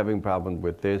 or we're having problems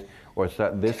with this, or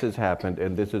this has happened,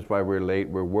 and this is why we're late.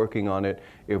 We're working on it.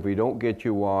 If we don't get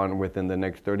you on within the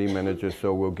next 30 minutes or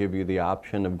so, we'll give you the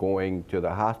option of going to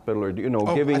the hospital, or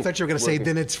giving. I thought you were going to say,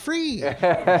 then it's free.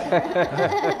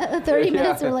 30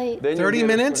 minutes or late. 30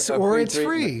 minutes or it's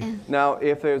free. Now,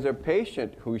 if there's a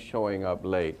patient who's showing up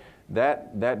late,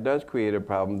 that does create a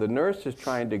problem. The nurse is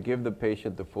trying to give the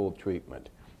patient the full treatment.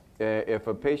 If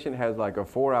a patient has like a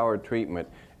 4-hour treatment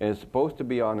and is supposed to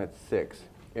be on at 6,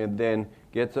 and then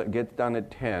gets done at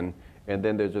 10, and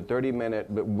then there's a 30-minute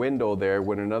window there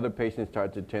when another patient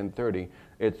starts at 10:30,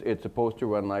 it's supposed to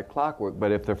run like clockwork.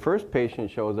 But if the first patient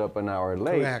shows up an hour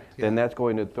late, then that's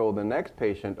going to throw the next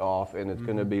patient off, and it's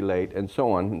going to be late, and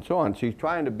so on and so on. She's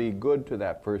trying to be good to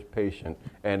that first patient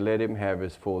and let him have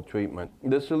his full treatment.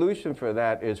 The solution for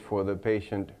that is for the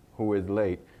patient who is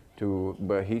late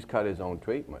but he's cut his own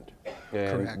treatment.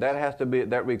 And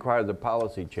that requires a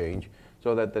policy change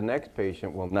so that the next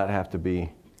patient will not have to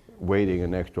be waiting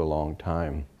an extra long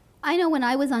time. I know when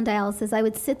I was on dialysis, I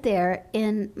would sit there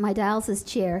in my dialysis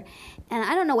chair, and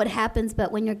I don't know what happens,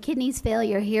 but when your kidneys fail,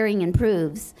 your hearing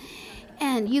improves.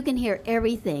 And you can hear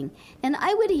everything. And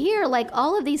I would hear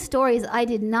all of these stories I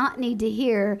did not need to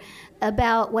hear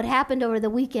about what happened over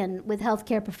the weekend with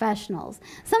healthcare professionals.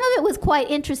 Some of it was quite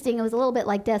interesting. It was a little bit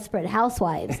like Desperate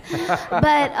Housewives.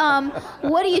 But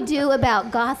what do you do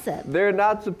about gossip? They're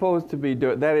not supposed to be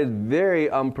doing that. Is very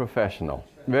unprofessional.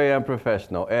 Very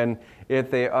unprofessional. And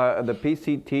if they are, the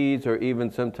PCTs or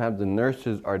even sometimes the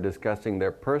nurses are discussing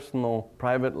their personal,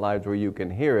 private lives where you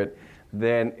can hear it,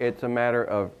 then it's a matter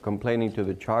of complaining to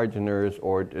the charge nurse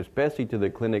or especially to the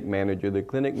clinic manager. The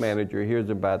clinic manager hears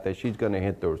about that. She's going to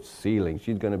hit the ceiling.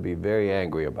 She's going to be very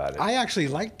angry about it. I actually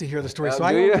like to hear the story, so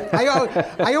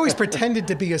I always pretended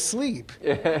to be asleep.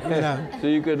 So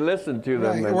you could listen to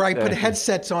them. Right. Or I put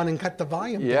headsets on and cut the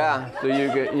volume down. So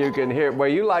you can hear. Well,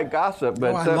 you like gossip,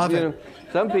 but I love it.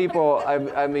 Some people,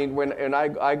 I mean,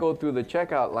 I go through the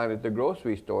checkout line at the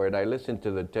grocery store and I listen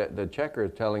to the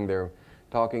checkers telling their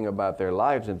talking about their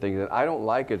lives and things, and I don't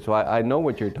like it, so I know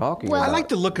what you're talking about. I like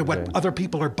to look at what other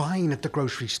people are buying at the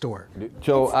grocery store.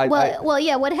 So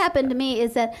what happened to me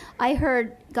is that I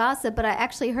heard gossip, but I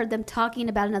actually heard them talking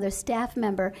about another staff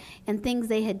member and things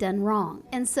they had done wrong.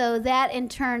 And so that in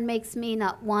turn makes me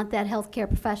not want that healthcare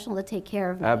professional to take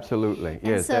care of me. Absolutely, and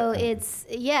yes. So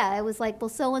it was like, well,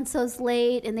 so-and-so's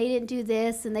late and they didn't do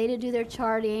this and they didn't do their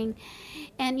charting.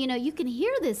 And you can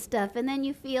hear this stuff and then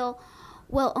you feel,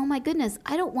 well, oh my goodness,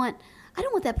 I don't want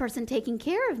that person taking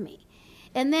care of me.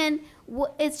 And then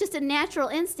it's just a natural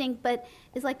instinct, but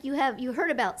it's like you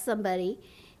heard about somebody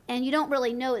and you don't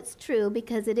really know it's true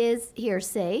because it is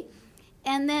hearsay.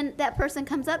 And then that person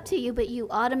comes up to you, but you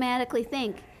automatically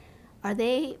think, are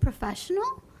they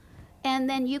professional? And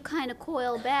then you kind of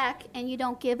coil back and you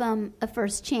don't give them a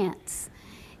first chance.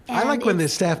 And I like when the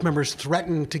staff members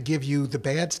threaten to give you the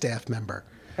bad staff member.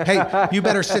 Hey, you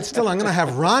better sit still. I'm going to have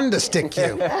Rhonda stick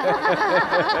you.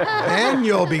 Then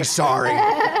you'll be sorry.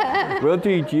 We'll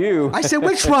teach you. I said,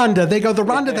 which Rhonda? They go, the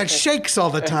Rhonda that shakes all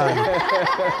the time.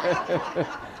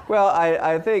 Well,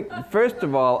 I think, first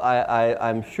of all,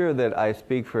 I'm sure that I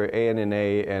speak for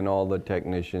ANNA and all the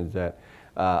technicians that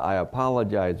I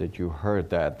apologize that you heard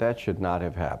that. That should not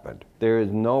have happened. There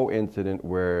is no incident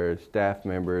where staff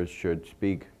members should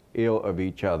speak ill of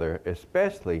each other,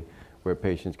 especially where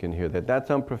patients can hear that. That's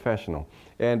unprofessional.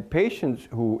 And patients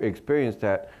who experience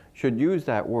that should use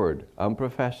that word,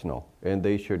 unprofessional, and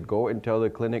they should go and tell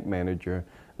the clinic manager,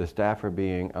 the staff are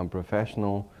being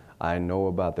unprofessional, I know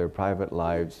about their private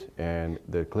lives, and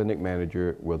the clinic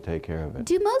manager will take care of it.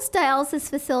 Do most dialysis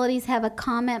facilities have a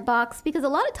comment box? Because a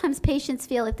lot of times patients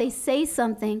feel if they say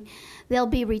something, they'll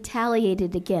be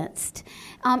retaliated against.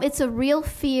 It's a real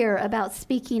fear about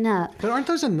speaking up. But aren't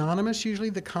those anonymous usually,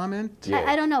 the comment? Yes.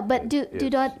 I don't know, but do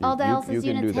all dialysis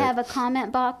units have a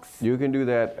comment box? You can do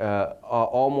that.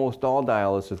 Almost all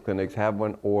dialysis clinics have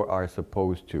one or are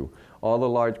supposed to. All the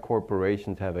large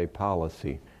corporations have a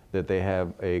policy that they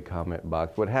have a comment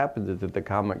box. What happens is that the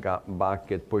comment box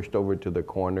gets pushed over to the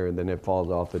corner and then it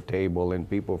falls off the table and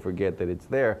people forget that it's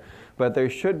there. But there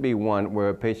should be one where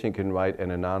a patient can write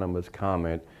an anonymous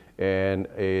comment and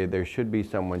there should be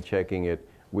someone checking it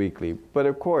weekly. But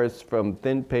of course, from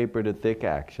thin paper to thick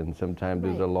action, sometimes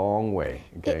there's a long way.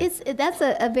 Okay? That's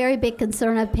a very big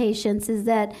concern of patients is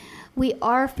that we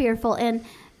are fearful, and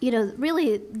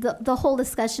really the whole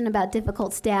discussion about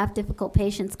difficult staff, difficult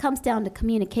patients comes down to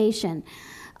communication,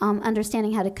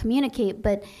 understanding how to communicate.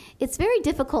 But it's very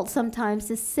difficult sometimes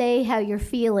to say how you're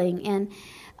feeling. And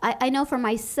I know for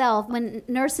myself, when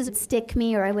nurses would stick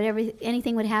me or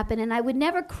anything would happen, and I would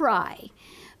never cry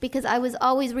because I was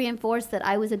always reinforced that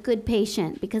I was a good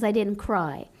patient because I didn't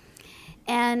cry.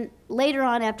 And later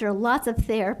on, after lots of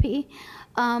therapy,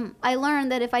 I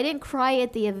learned that if I didn't cry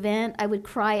at the event, I would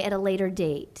cry at a later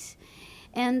date.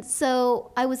 And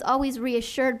so I was always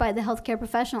reassured by the healthcare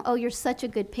professional, oh, you're such a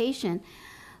good patient.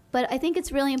 But I think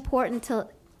it's really important to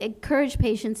encourage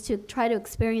patients to try to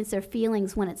experience their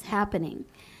feelings when it's happening,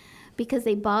 because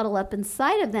they bottle up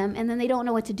inside of them and then they don't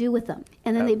know what to do with them.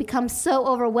 And then they become so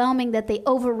overwhelming that they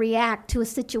overreact to a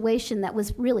situation that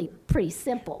was really pretty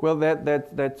simple. Well,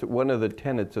 that's one of the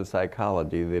tenets of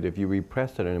psychology, that if you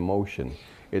repress an emotion,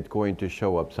 it's going to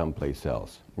show up someplace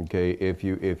else. Okay? If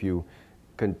you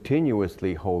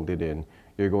continuously hold it in,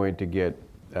 you're going to get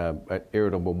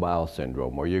irritable bowel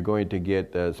syndrome, or you're going to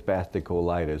get spastic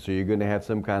colitis, or you're going to have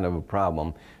some kind of a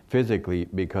problem physically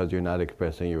because you're not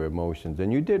expressing your emotions.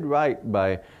 And you did right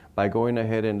by going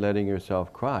ahead and letting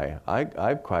yourself cry.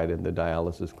 I've cried in the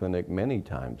dialysis clinic many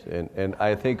times, and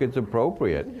I think it's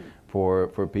appropriate for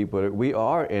people. We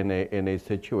are in a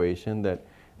situation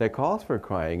that calls for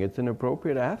crying. It's an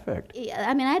appropriate affect.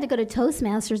 I mean, I had to go to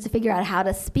Toastmasters to figure out how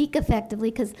to speak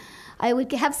effectively, because I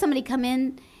would have somebody come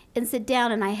in and sit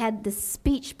down, and I had this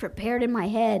speech prepared in my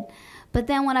head, but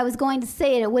then when I was going to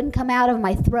say it, it wouldn't come out of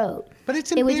my throat. But it's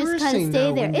it embarrassing, would just kind of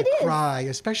stay there. When you cry,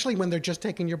 especially when they're just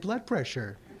taking your blood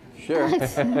pressure. Sure.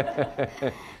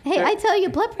 Hey, I tell you,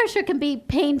 blood pressure can be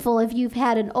painful if you've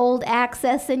had an old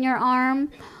access in your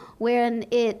arm, wherein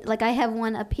like I have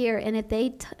one up here, and if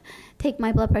they take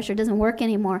my blood pressure, it doesn't work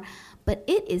anymore. But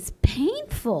it is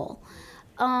painful.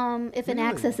 If an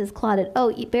access is clotted.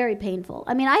 Oh, very painful.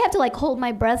 I mean, I have to hold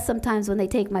my breath sometimes when they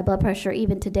take my blood pressure,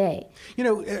 even today.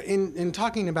 In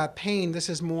talking about pain, this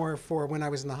is more for when I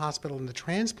was in the hospital in the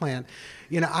transplant.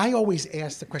 I always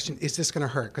ask the question, is this going to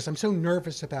hurt? Because I'm so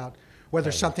nervous about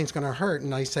whether something's going to hurt.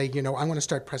 And I say, I want to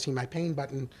start pressing my pain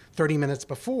button 30 minutes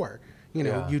before.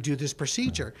 you do this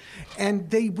procedure. And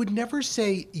they would never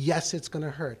say, yes, it's going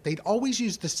to hurt. They'd always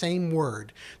use the same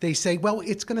word. They say, well,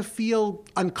 it's going to feel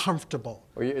uncomfortable.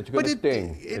 Or it's going to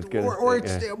sting.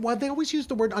 Well, they always use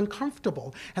the word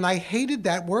uncomfortable. And I hated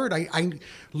that word. I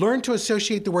learned to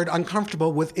associate the word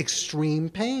uncomfortable with extreme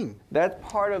pain. That's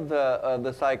part of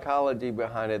the psychology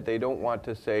behind it. They don't want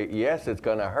to say, yes, it's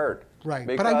going to hurt. Right,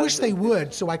 but I wish they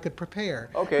would so I could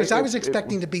prepare. Okay. Because I was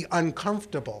expecting to be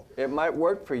uncomfortable. It might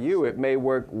work for you. It may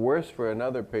work worse for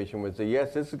another patient would say,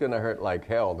 yes, this is going to hurt like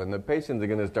hell. Then the patients are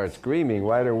going to start screaming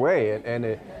right away, and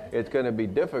it's going to be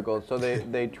difficult. So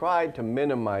they try to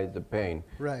minimize the pain.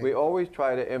 Right. We always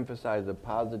try to emphasize the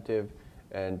positive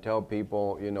and tell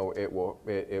people, it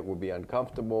will be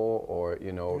uncomfortable, or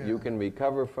you can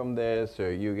recover from this,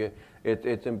 or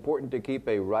it's important to keep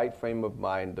a right frame of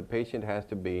mind. The patient has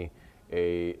to be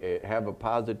have a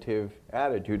positive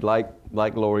attitude, like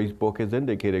Lori's book has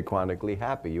indicated, Chronically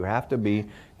Happy. You have to be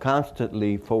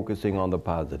constantly focusing on the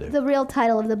positive. The real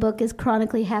title of the book is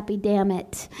Chronically Happy, damn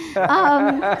it.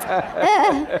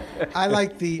 I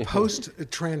like the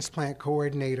post-transplant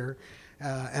coordinator.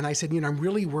 And I said, I'm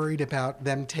really worried about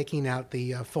them taking out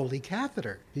the Foley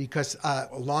catheter, because a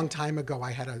long time ago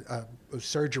I had a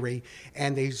surgery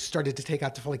and they started to take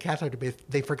out the Foley catheter, but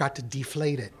they forgot to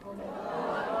deflate it.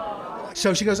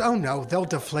 So she goes, oh no, they'll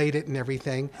deflate it and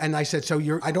everything. And I said, so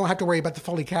I don't have to worry about the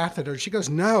Foley catheter. She goes,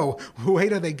 no,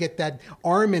 wait till they get that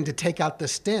arm in to take out the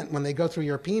stent when they go through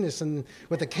your penis and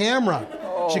with a camera.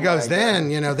 She goes, then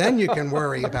you can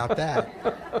worry about that.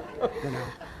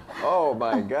 Oh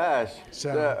my gosh!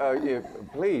 So,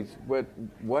 please, what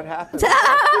happened?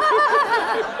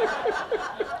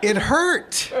 It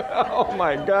hurt. Oh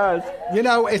my gosh!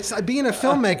 It's being a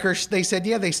filmmaker. They said,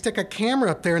 yeah, they stick a camera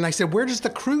up there, and I said, where does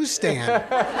the crew stand?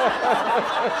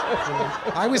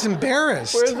 I was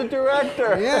embarrassed. Where's the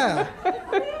director? Yeah.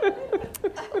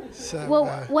 So,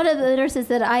 one of the nurses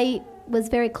that I was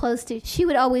very close to, she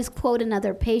would always quote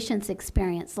another patient's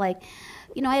experience, like,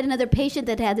 I had another patient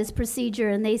that had this procedure,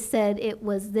 and they said it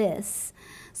was this.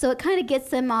 So it kind of gets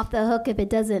them off the hook if it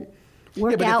doesn't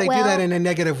work out well. Yeah, but if they do that in a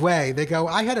negative way, they go,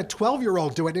 I had a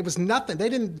 12-year-old do it. It was nothing. They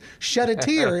didn't shed a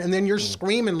tear, and then you're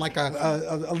screaming like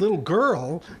a little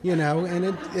girl,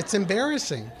 and it's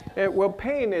embarrassing. Well,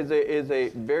 pain is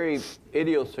a very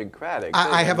idiosyncratic.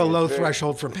 I have a low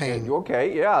threshold for pain.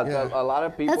 Okay, yeah. A lot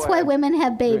of people. That's why women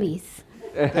have babies.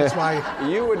 That's why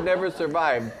you would never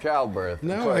survive childbirth.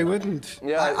 No, I wouldn't.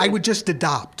 Yeah, I would just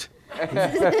adopt.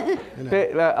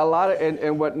 A lot of,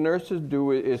 and what nurses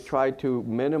do is try to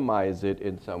minimize it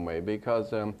in some way, because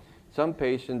some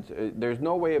patients, there's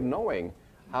no way of knowing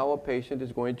how a patient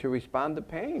is going to respond to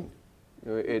pain.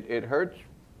 It hurts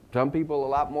some people a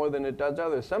lot more than it does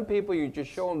others. Some people, you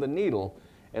just show them the needle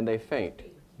and they faint.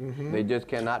 Mm-hmm. They just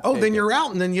cannot. Oh, then you're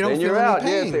out, and then you don't feel any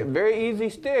pain. Yes, very easy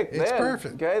stick. It's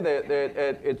perfect. Okay,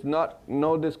 it's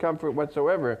no discomfort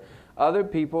whatsoever. Other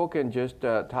people can just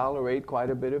tolerate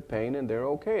quite a bit of pain, and they're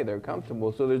okay. They're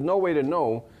comfortable. So there's no way to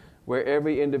know where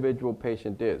every individual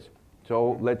patient is.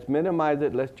 So let's minimize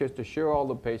it. Let's just assure all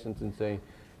the patients and say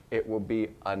it will be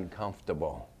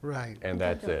uncomfortable. Right. And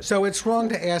that's it. So it's wrong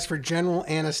to ask for general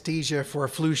anesthesia for a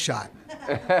flu shot.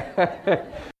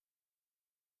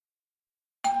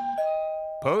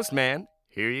 Postman,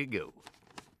 here you go.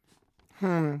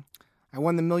 I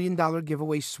won the $1 million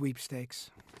giveaway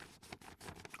sweepstakes.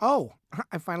 Oh,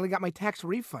 I finally got my tax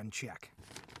refund check.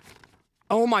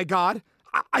 Oh my God,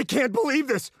 I can't believe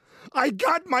this. I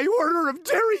got my order of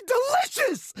Dairy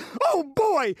Delicious. Oh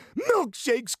boy,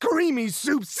 milkshakes, creamy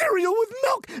soup, cereal with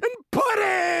milk, and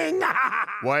pudding.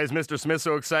 Why is Mr. Smith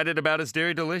so excited about his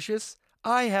Dairy Delicious?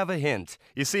 I have a hint.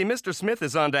 You see, Mr. Smith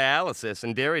is on dialysis,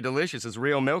 and Dairy Delicious is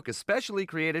real milk especially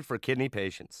created for kidney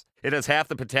patients. It has half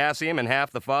the potassium and half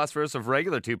the phosphorus of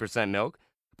regular 2% milk,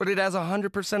 but it has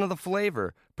 100% of the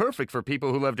flavor, perfect for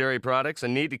people who love dairy products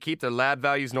and need to keep their lab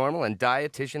values normal and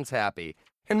dietitians happy.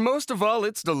 And most of all,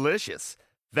 it's delicious.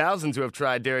 Thousands who have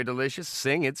tried Dairy Delicious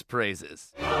sing its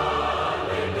praises.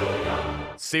 Hallelujah.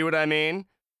 See what I mean?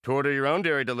 To order your own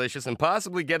Dairy Delicious and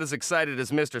possibly get as excited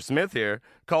as Mr. Smith here,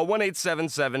 call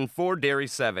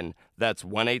 1-877-4-DAIRY-7. That's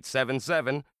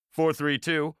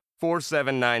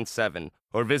 1-877-432-4797.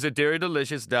 Or visit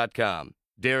dairydelicious.com.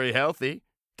 Dairy healthy,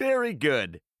 dairy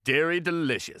good, Dairy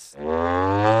Delicious.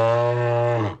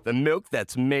 The milk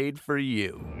that's made for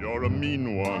you. You're a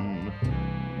mean one,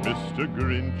 Mr.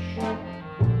 Grinch.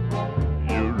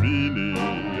 You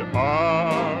really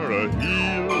are a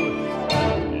heel.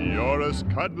 You're as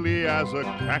cuddly as a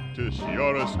cactus.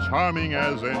 You're as charming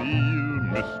as an eel,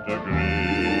 Mr.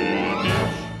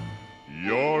 Grinch.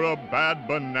 You're a bad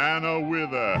banana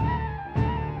with a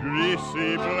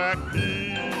greasy black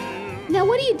peel. Now,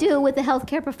 what do you do with a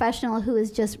healthcare professional who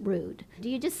is just rude? Do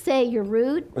you just say you're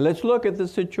rude? Let's look at the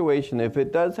situation. If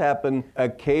it does happen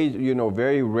occasionally,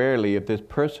 very rarely, if this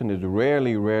person is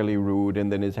rarely rude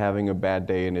and then is having a bad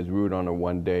day and is rude on a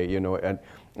one day, and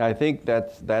I think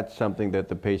that's something that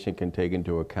the patient can take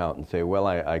into account and say, well,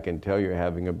 I can tell you're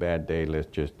having a bad day. Let's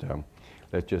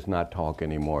just not talk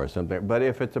anymore or something. But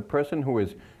if it's a person who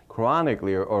is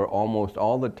chronically or almost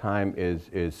all the time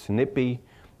is snippy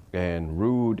and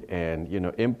rude and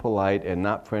impolite and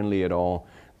not friendly at all,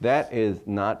 that is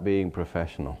not being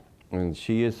professional. And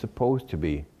she is supposed to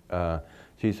be.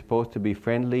 She's supposed to be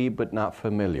friendly but not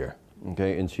familiar.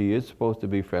 Okay, and she is supposed to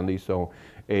be friendly. So,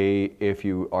 if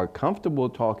you are comfortable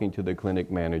talking to the clinic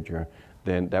manager,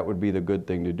 then that would be the good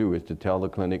thing to do, is to tell the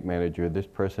clinic manager, this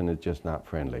person is just not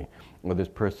friendly, or this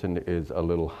person is a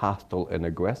little hostile and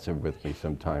aggressive with me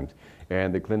sometimes.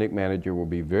 And the clinic manager will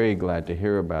be very glad to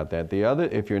hear about that. The other,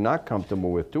 if you're not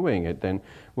comfortable with doing it, then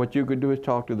what you could do is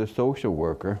talk to the social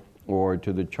worker or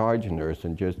to the charge nurse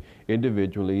and just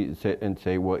individually sit and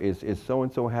say, well, is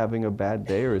so-and-so having a bad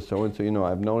day, or is so-and-so,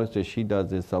 I've noticed that she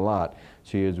does this a lot.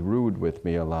 She is rude with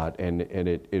me a lot, and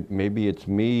it maybe it's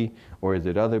me, or is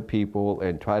it other people,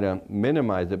 and try to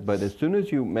minimize it. But as soon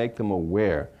as you make them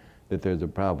aware that there's a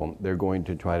problem, they're going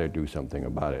to try to do something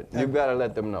about it. You've got to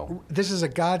let them know. This is a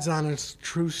God's honest,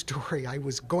 true story. I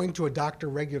was going to a doctor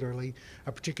regularly,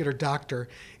 a particular doctor,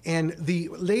 and the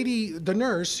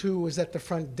nurse who was at the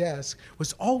front desk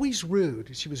was always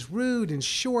rude. She was rude and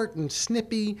short and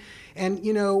snippy, and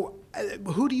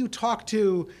who do you talk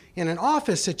to in an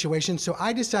office situation? So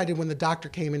I decided when the doctor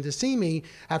came in to see me,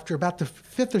 after about the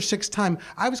 5th or 6th time,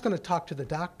 I was going to talk to the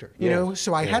doctor.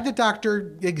 So I had the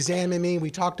doctor examine me. We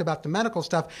talked about the medical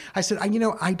stuff. I said,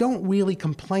 I don't really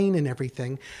complain and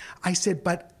everything. I said,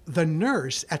 but the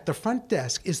nurse at the front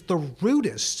desk is the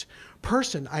rudest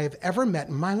person I have ever met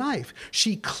in my life.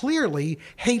 She clearly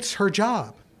hates her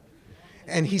job.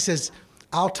 And he says,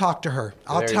 I'll talk to her.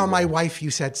 I'll tell my wife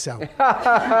you said so.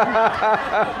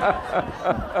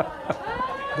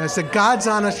 That's the God's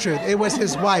honest truth. It was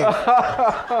his wife.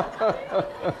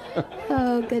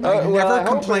 Oh, goodness. Never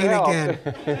complain again.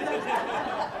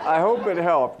 I hope it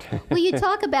helped. Well, you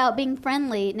talk about being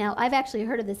friendly. Now, I've actually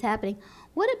heard of this happening.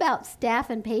 What about staff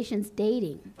and patients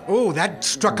dating? Oh, that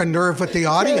struck a nerve with the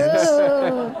audience.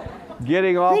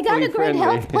 Getting awfully friendly. They got a great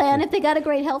health plan. If they got a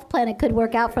great health plan, it could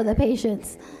work out for the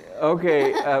patients.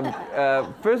 Okay,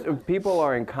 first, people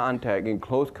are in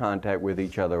close contact with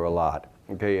each other a lot,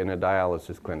 okay, in a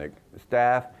dialysis clinic.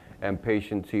 Staff and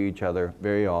patients see each other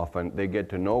very often. They get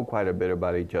to know quite a bit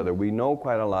about each other. We know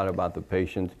quite a lot about the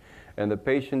patients, and the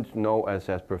patients know us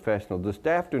as professionals. The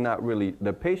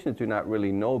patients do not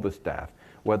really know the staff.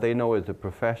 What they know is a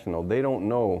professional. They don't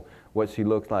know what she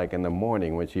looks like in the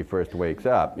morning when she first wakes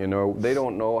up. They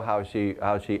don't know how she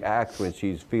acts when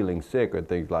she's feeling sick or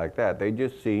things like that. They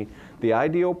just see the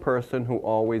ideal person who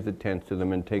always attends to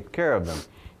them and takes care of them.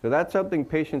 So that's something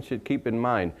patients should keep in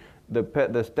mind.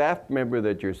 The staff member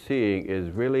that you're seeing is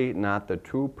really not the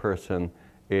true person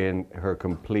in her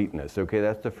completeness. Okay,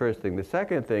 that's the first thing. The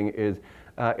second thing is,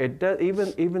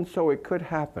 even so, it could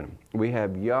happen. We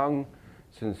have young,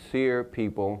 sincere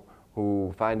people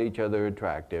who find each other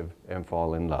attractive and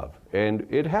fall in love. And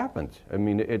it happens. I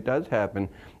mean, it does happen.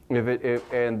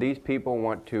 And these people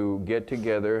want to get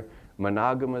together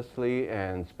monogamously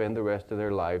and spend the rest of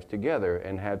their lives together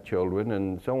and have children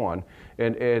and so on.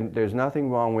 And there's nothing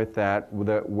wrong with that.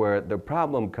 Where the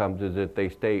problem comes is that they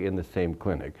stay in the same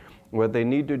clinic. What they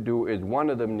need to do is one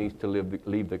of them needs to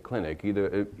leave the clinic.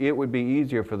 Either it would be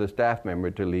easier for the staff member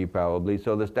to leave probably,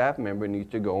 so the staff member needs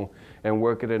to go and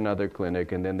work at another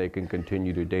clinic, and then they can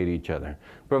continue to date each other.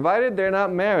 Provided they're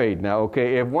not married. Now,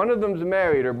 okay, if one of them's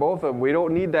married or both of them, we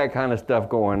don't need that kind of stuff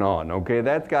going on, okay?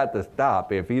 That's got to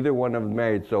stop if either one of them's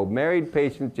married. So married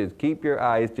patients, just keep your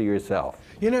eyes to yourself.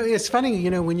 It's funny,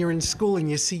 when you're in school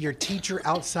and you see your teacher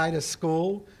outside of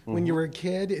school when you were a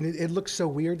kid, and it looks so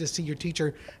weird to see your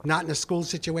teacher not in a school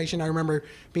situation. I remember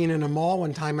being in a mall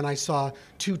one time and I saw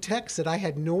 2 techs that I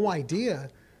had no idea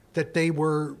that they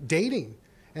were dating.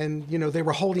 And, they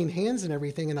were holding hands and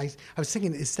everything. And I was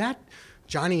thinking, is that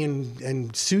Johnny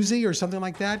and Susie or something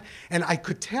like that? And I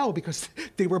could tell because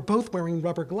they were both wearing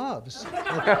rubber gloves.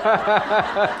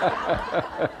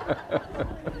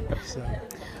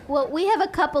 Well, we have a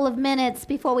couple of minutes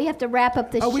before we have to wrap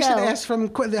up the show. Oh, we should ask some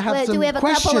questions. Do we have a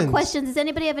couple of questions? Does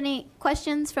anybody have any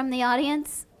questions from the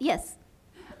audience? Yes.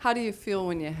 How do you feel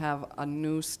when you have a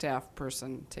new staff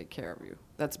person take care of you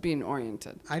that's being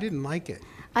oriented? I didn't like it.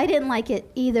 I didn't like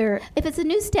it either. If it's a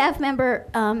new staff member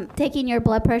taking your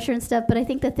blood pressure and stuff, but I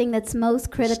think the thing that's most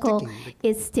critical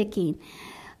is sticking.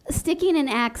 Sticking in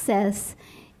access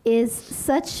is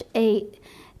such a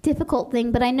difficult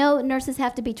thing, but I know nurses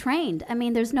have to be trained. I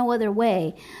mean, there's no other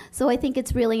way. So I think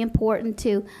it's really important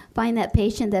to find that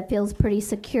patient that feels pretty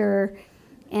secure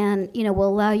and, will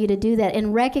allow you to do that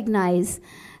and recognize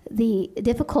the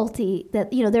difficulty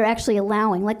that, they're actually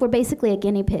allowing. Like, we're basically a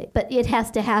guinea pig, but it has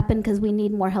to happen because we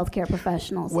need more healthcare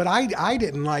professionals. What I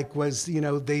didn't like was,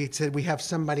 they said, we have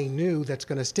somebody new that's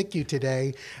going to stick you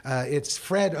today. It's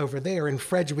Fred over there, and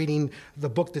Fred's reading the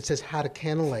book that says How to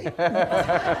Cannulate.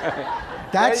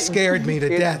 That scared me to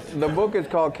death. The book is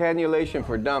called Cannulation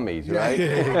for Dummies, right?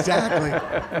 Exactly.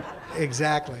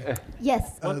 Exactly.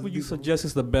 Yes. What would you suggest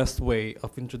is the best way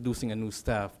of introducing a new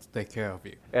staff to take care of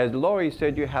you? As Lori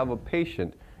said, you have a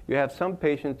patient. You have some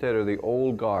patients that are the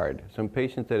old guard, some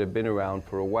patients that have been around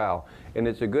for a while, and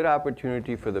it's a good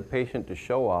opportunity for the patient to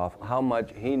show off how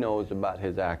much he knows about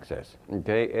his access,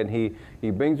 okay? And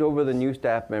he brings over the new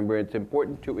staff member. It's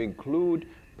important to include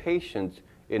patients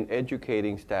in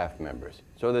educating staff members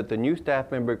so that the new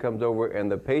staff member comes over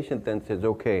and the patient then says,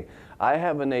 okay, I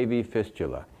have an AV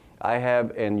fistula.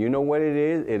 And you know what it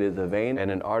is? It is a vein and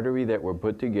an artery that were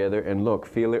put together, and look,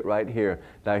 feel it right here.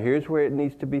 Now here's where it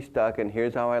needs to be stuck, and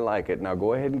here's how I like it. Now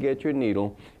go ahead and get your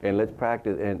needle, and let's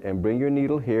practice, and bring your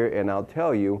needle here, and I'll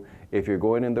tell you if you're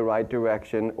going in the right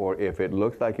direction or if it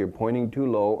looks like you're pointing too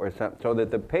low or something, so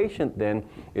that the patient then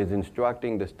is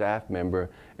instructing the staff member,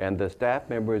 and the staff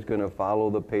member is going to follow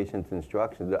the patient's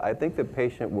instructions. I think the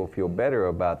patient will feel better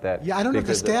about that. Yeah, I don't know if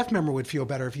the staff member would feel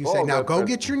better if you say, now go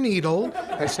get your needle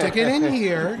and stick it in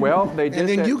here. Well, and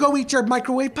then you go eat your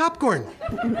microwave popcorn.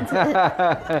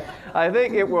 I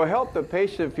think it will help the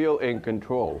patient feel in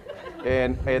control.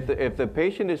 And if the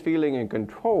patient is feeling in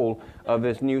control of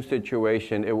this new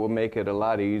situation, it will make it a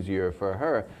lot easier for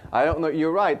her. I don't know,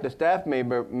 you're right, the staff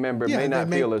member may not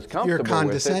feel as comfortable you're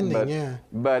condescending, with it,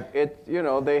 but it's,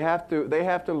 they have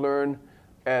to learn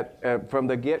from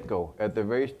the get-go, at the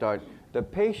very start. The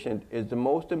patient is the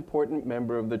most important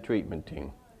member of the treatment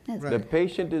team. The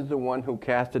patient is the one who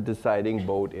casts the deciding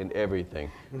vote in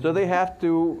everything. So they have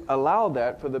to allow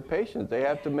that for the patients. They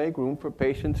have to make room for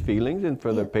patients' feelings and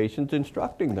for the patients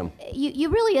instructing them. You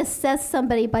really assess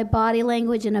somebody by body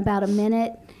language in about a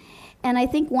minute. And I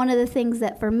think one of the things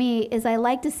that for me is I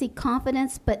like to see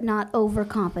confidence but not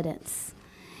overconfidence.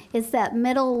 It's that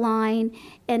middle line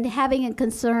and having a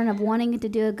concern of wanting to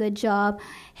do a good job.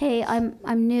 Hey,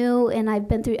 I'm new and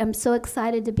I'm so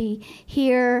excited to be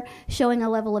here, showing a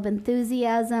level of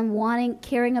enthusiasm,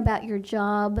 caring about your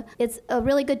job. It's a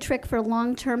really good trick for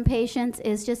long-term patients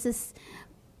is just this,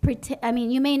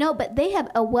 you may know, but they have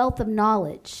a wealth of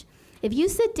knowledge. If you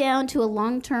sit down to a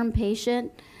long-term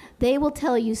patient, they will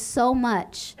tell you so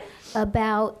much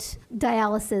about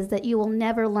dialysis that you will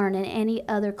never learn in any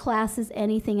other classes,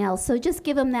 anything else. So just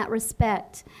give them that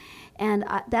respect. And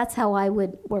that's how I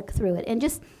would work through it. And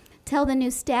just tell the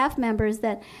new staff members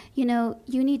that, you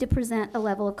need to present a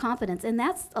level of confidence. And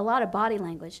that's a lot of body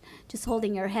language, just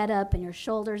holding your head up and your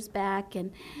shoulders back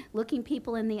and looking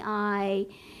people in the eye.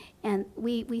 And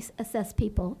we assess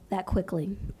people that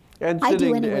quickly. And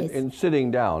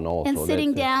sitting down also. And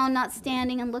sitting down, not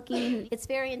standing and looking. It's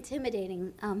very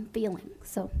intimidating feeling.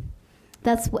 So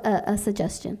that's a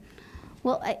suggestion.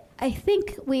 Well, I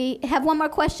think we have one more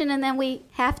question and then we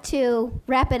have to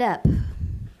wrap it up.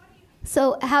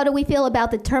 So how do we feel about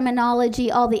the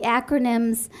terminology, all the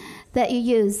acronyms that you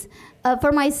use?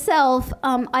 For myself,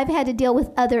 I've had to deal with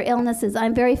other illnesses.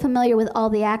 I'm very familiar with all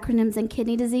the acronyms in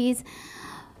kidney disease.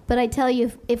 But I tell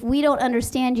you, if we don't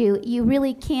understand you, you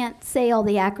really can't say all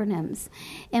the acronyms.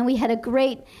 And we had a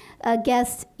great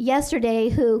guest yesterday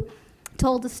who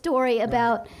told a story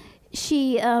about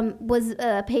she was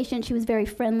a patient. She was very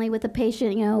friendly with the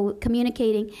patient,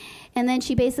 communicating. And then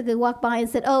she basically walked by and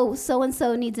said, oh,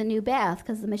 so-and-so needs a new bath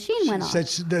because the machine went off. She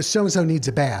said so-and-so needs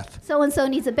a bath. So-and-so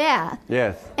needs a bath.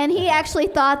 Yes. And he actually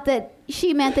thought that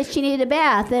she meant that she needed a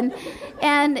bath and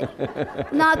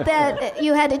not that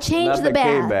you had to change the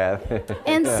bath.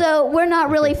 And so we're not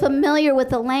really familiar with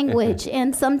the language.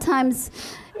 And sometimes,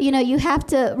 you have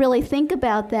to really think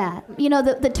about that.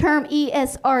 The term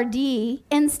ESRD,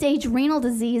 end-stage renal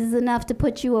disease, is enough to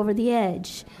put you over the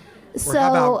edge. Or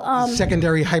how about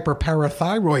secondary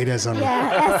hyperparathyroidism?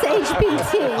 Yeah,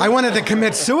 SHPT. I wanted to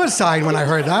commit suicide when I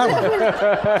heard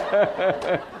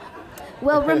that one.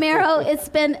 Well, Ramiro, it's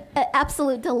been an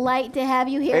absolute delight to have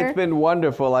you here. It's been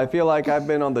wonderful. I feel like I've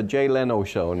been on the Jay Leno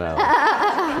show now.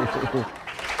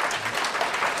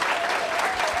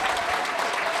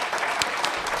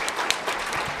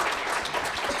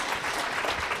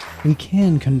 We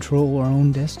can control our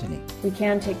own destiny. We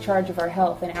can take charge of our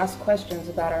health and ask questions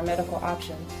about our medical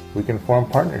options. We can form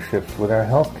partnerships with our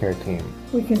healthcare team.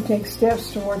 We can take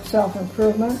steps toward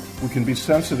self-improvement. We can be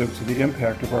sensitive to the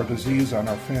impact of our disease on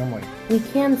our family. We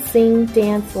can sing,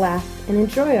 dance, laugh, and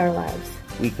enjoy our lives.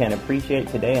 We can appreciate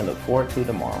today and look forward to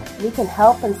tomorrow. We can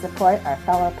help and support our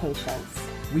fellow patients.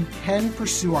 We can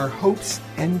pursue our hopes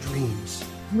and dreams.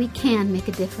 We can make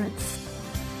a difference.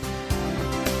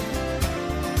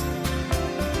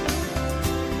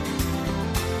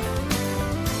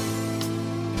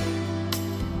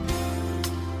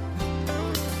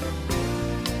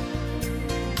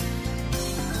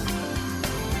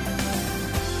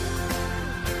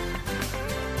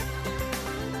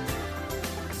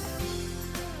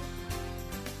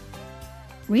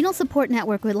 Renal Support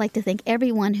Network would like to thank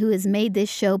everyone who has made this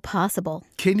show possible.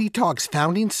 Kidney Talk's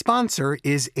founding sponsor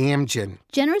is Amgen.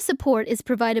 Generous support is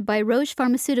provided by Roche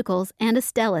Pharmaceuticals and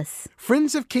Astellas.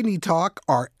 Friends of Kidney Talk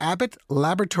are Abbott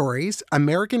Laboratories,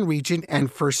 American Regent,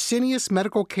 and Fresenius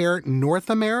Medical Care North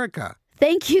America.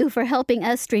 Thank you for helping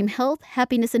us stream health,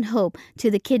 happiness, and hope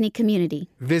to the kidney community.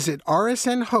 Visit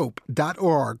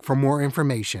rsnhope.org for more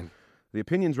information. The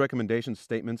opinions, recommendations,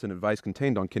 statements, and advice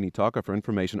contained on Kidney Talk are for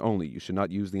information only. You should not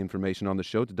use the information on the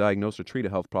show to diagnose or treat a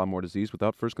health problem or disease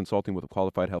without first consulting with a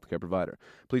qualified healthcare provider.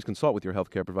 Please consult with your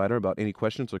healthcare provider about any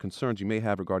questions or concerns you may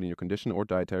have regarding your condition or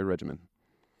dietary regimen.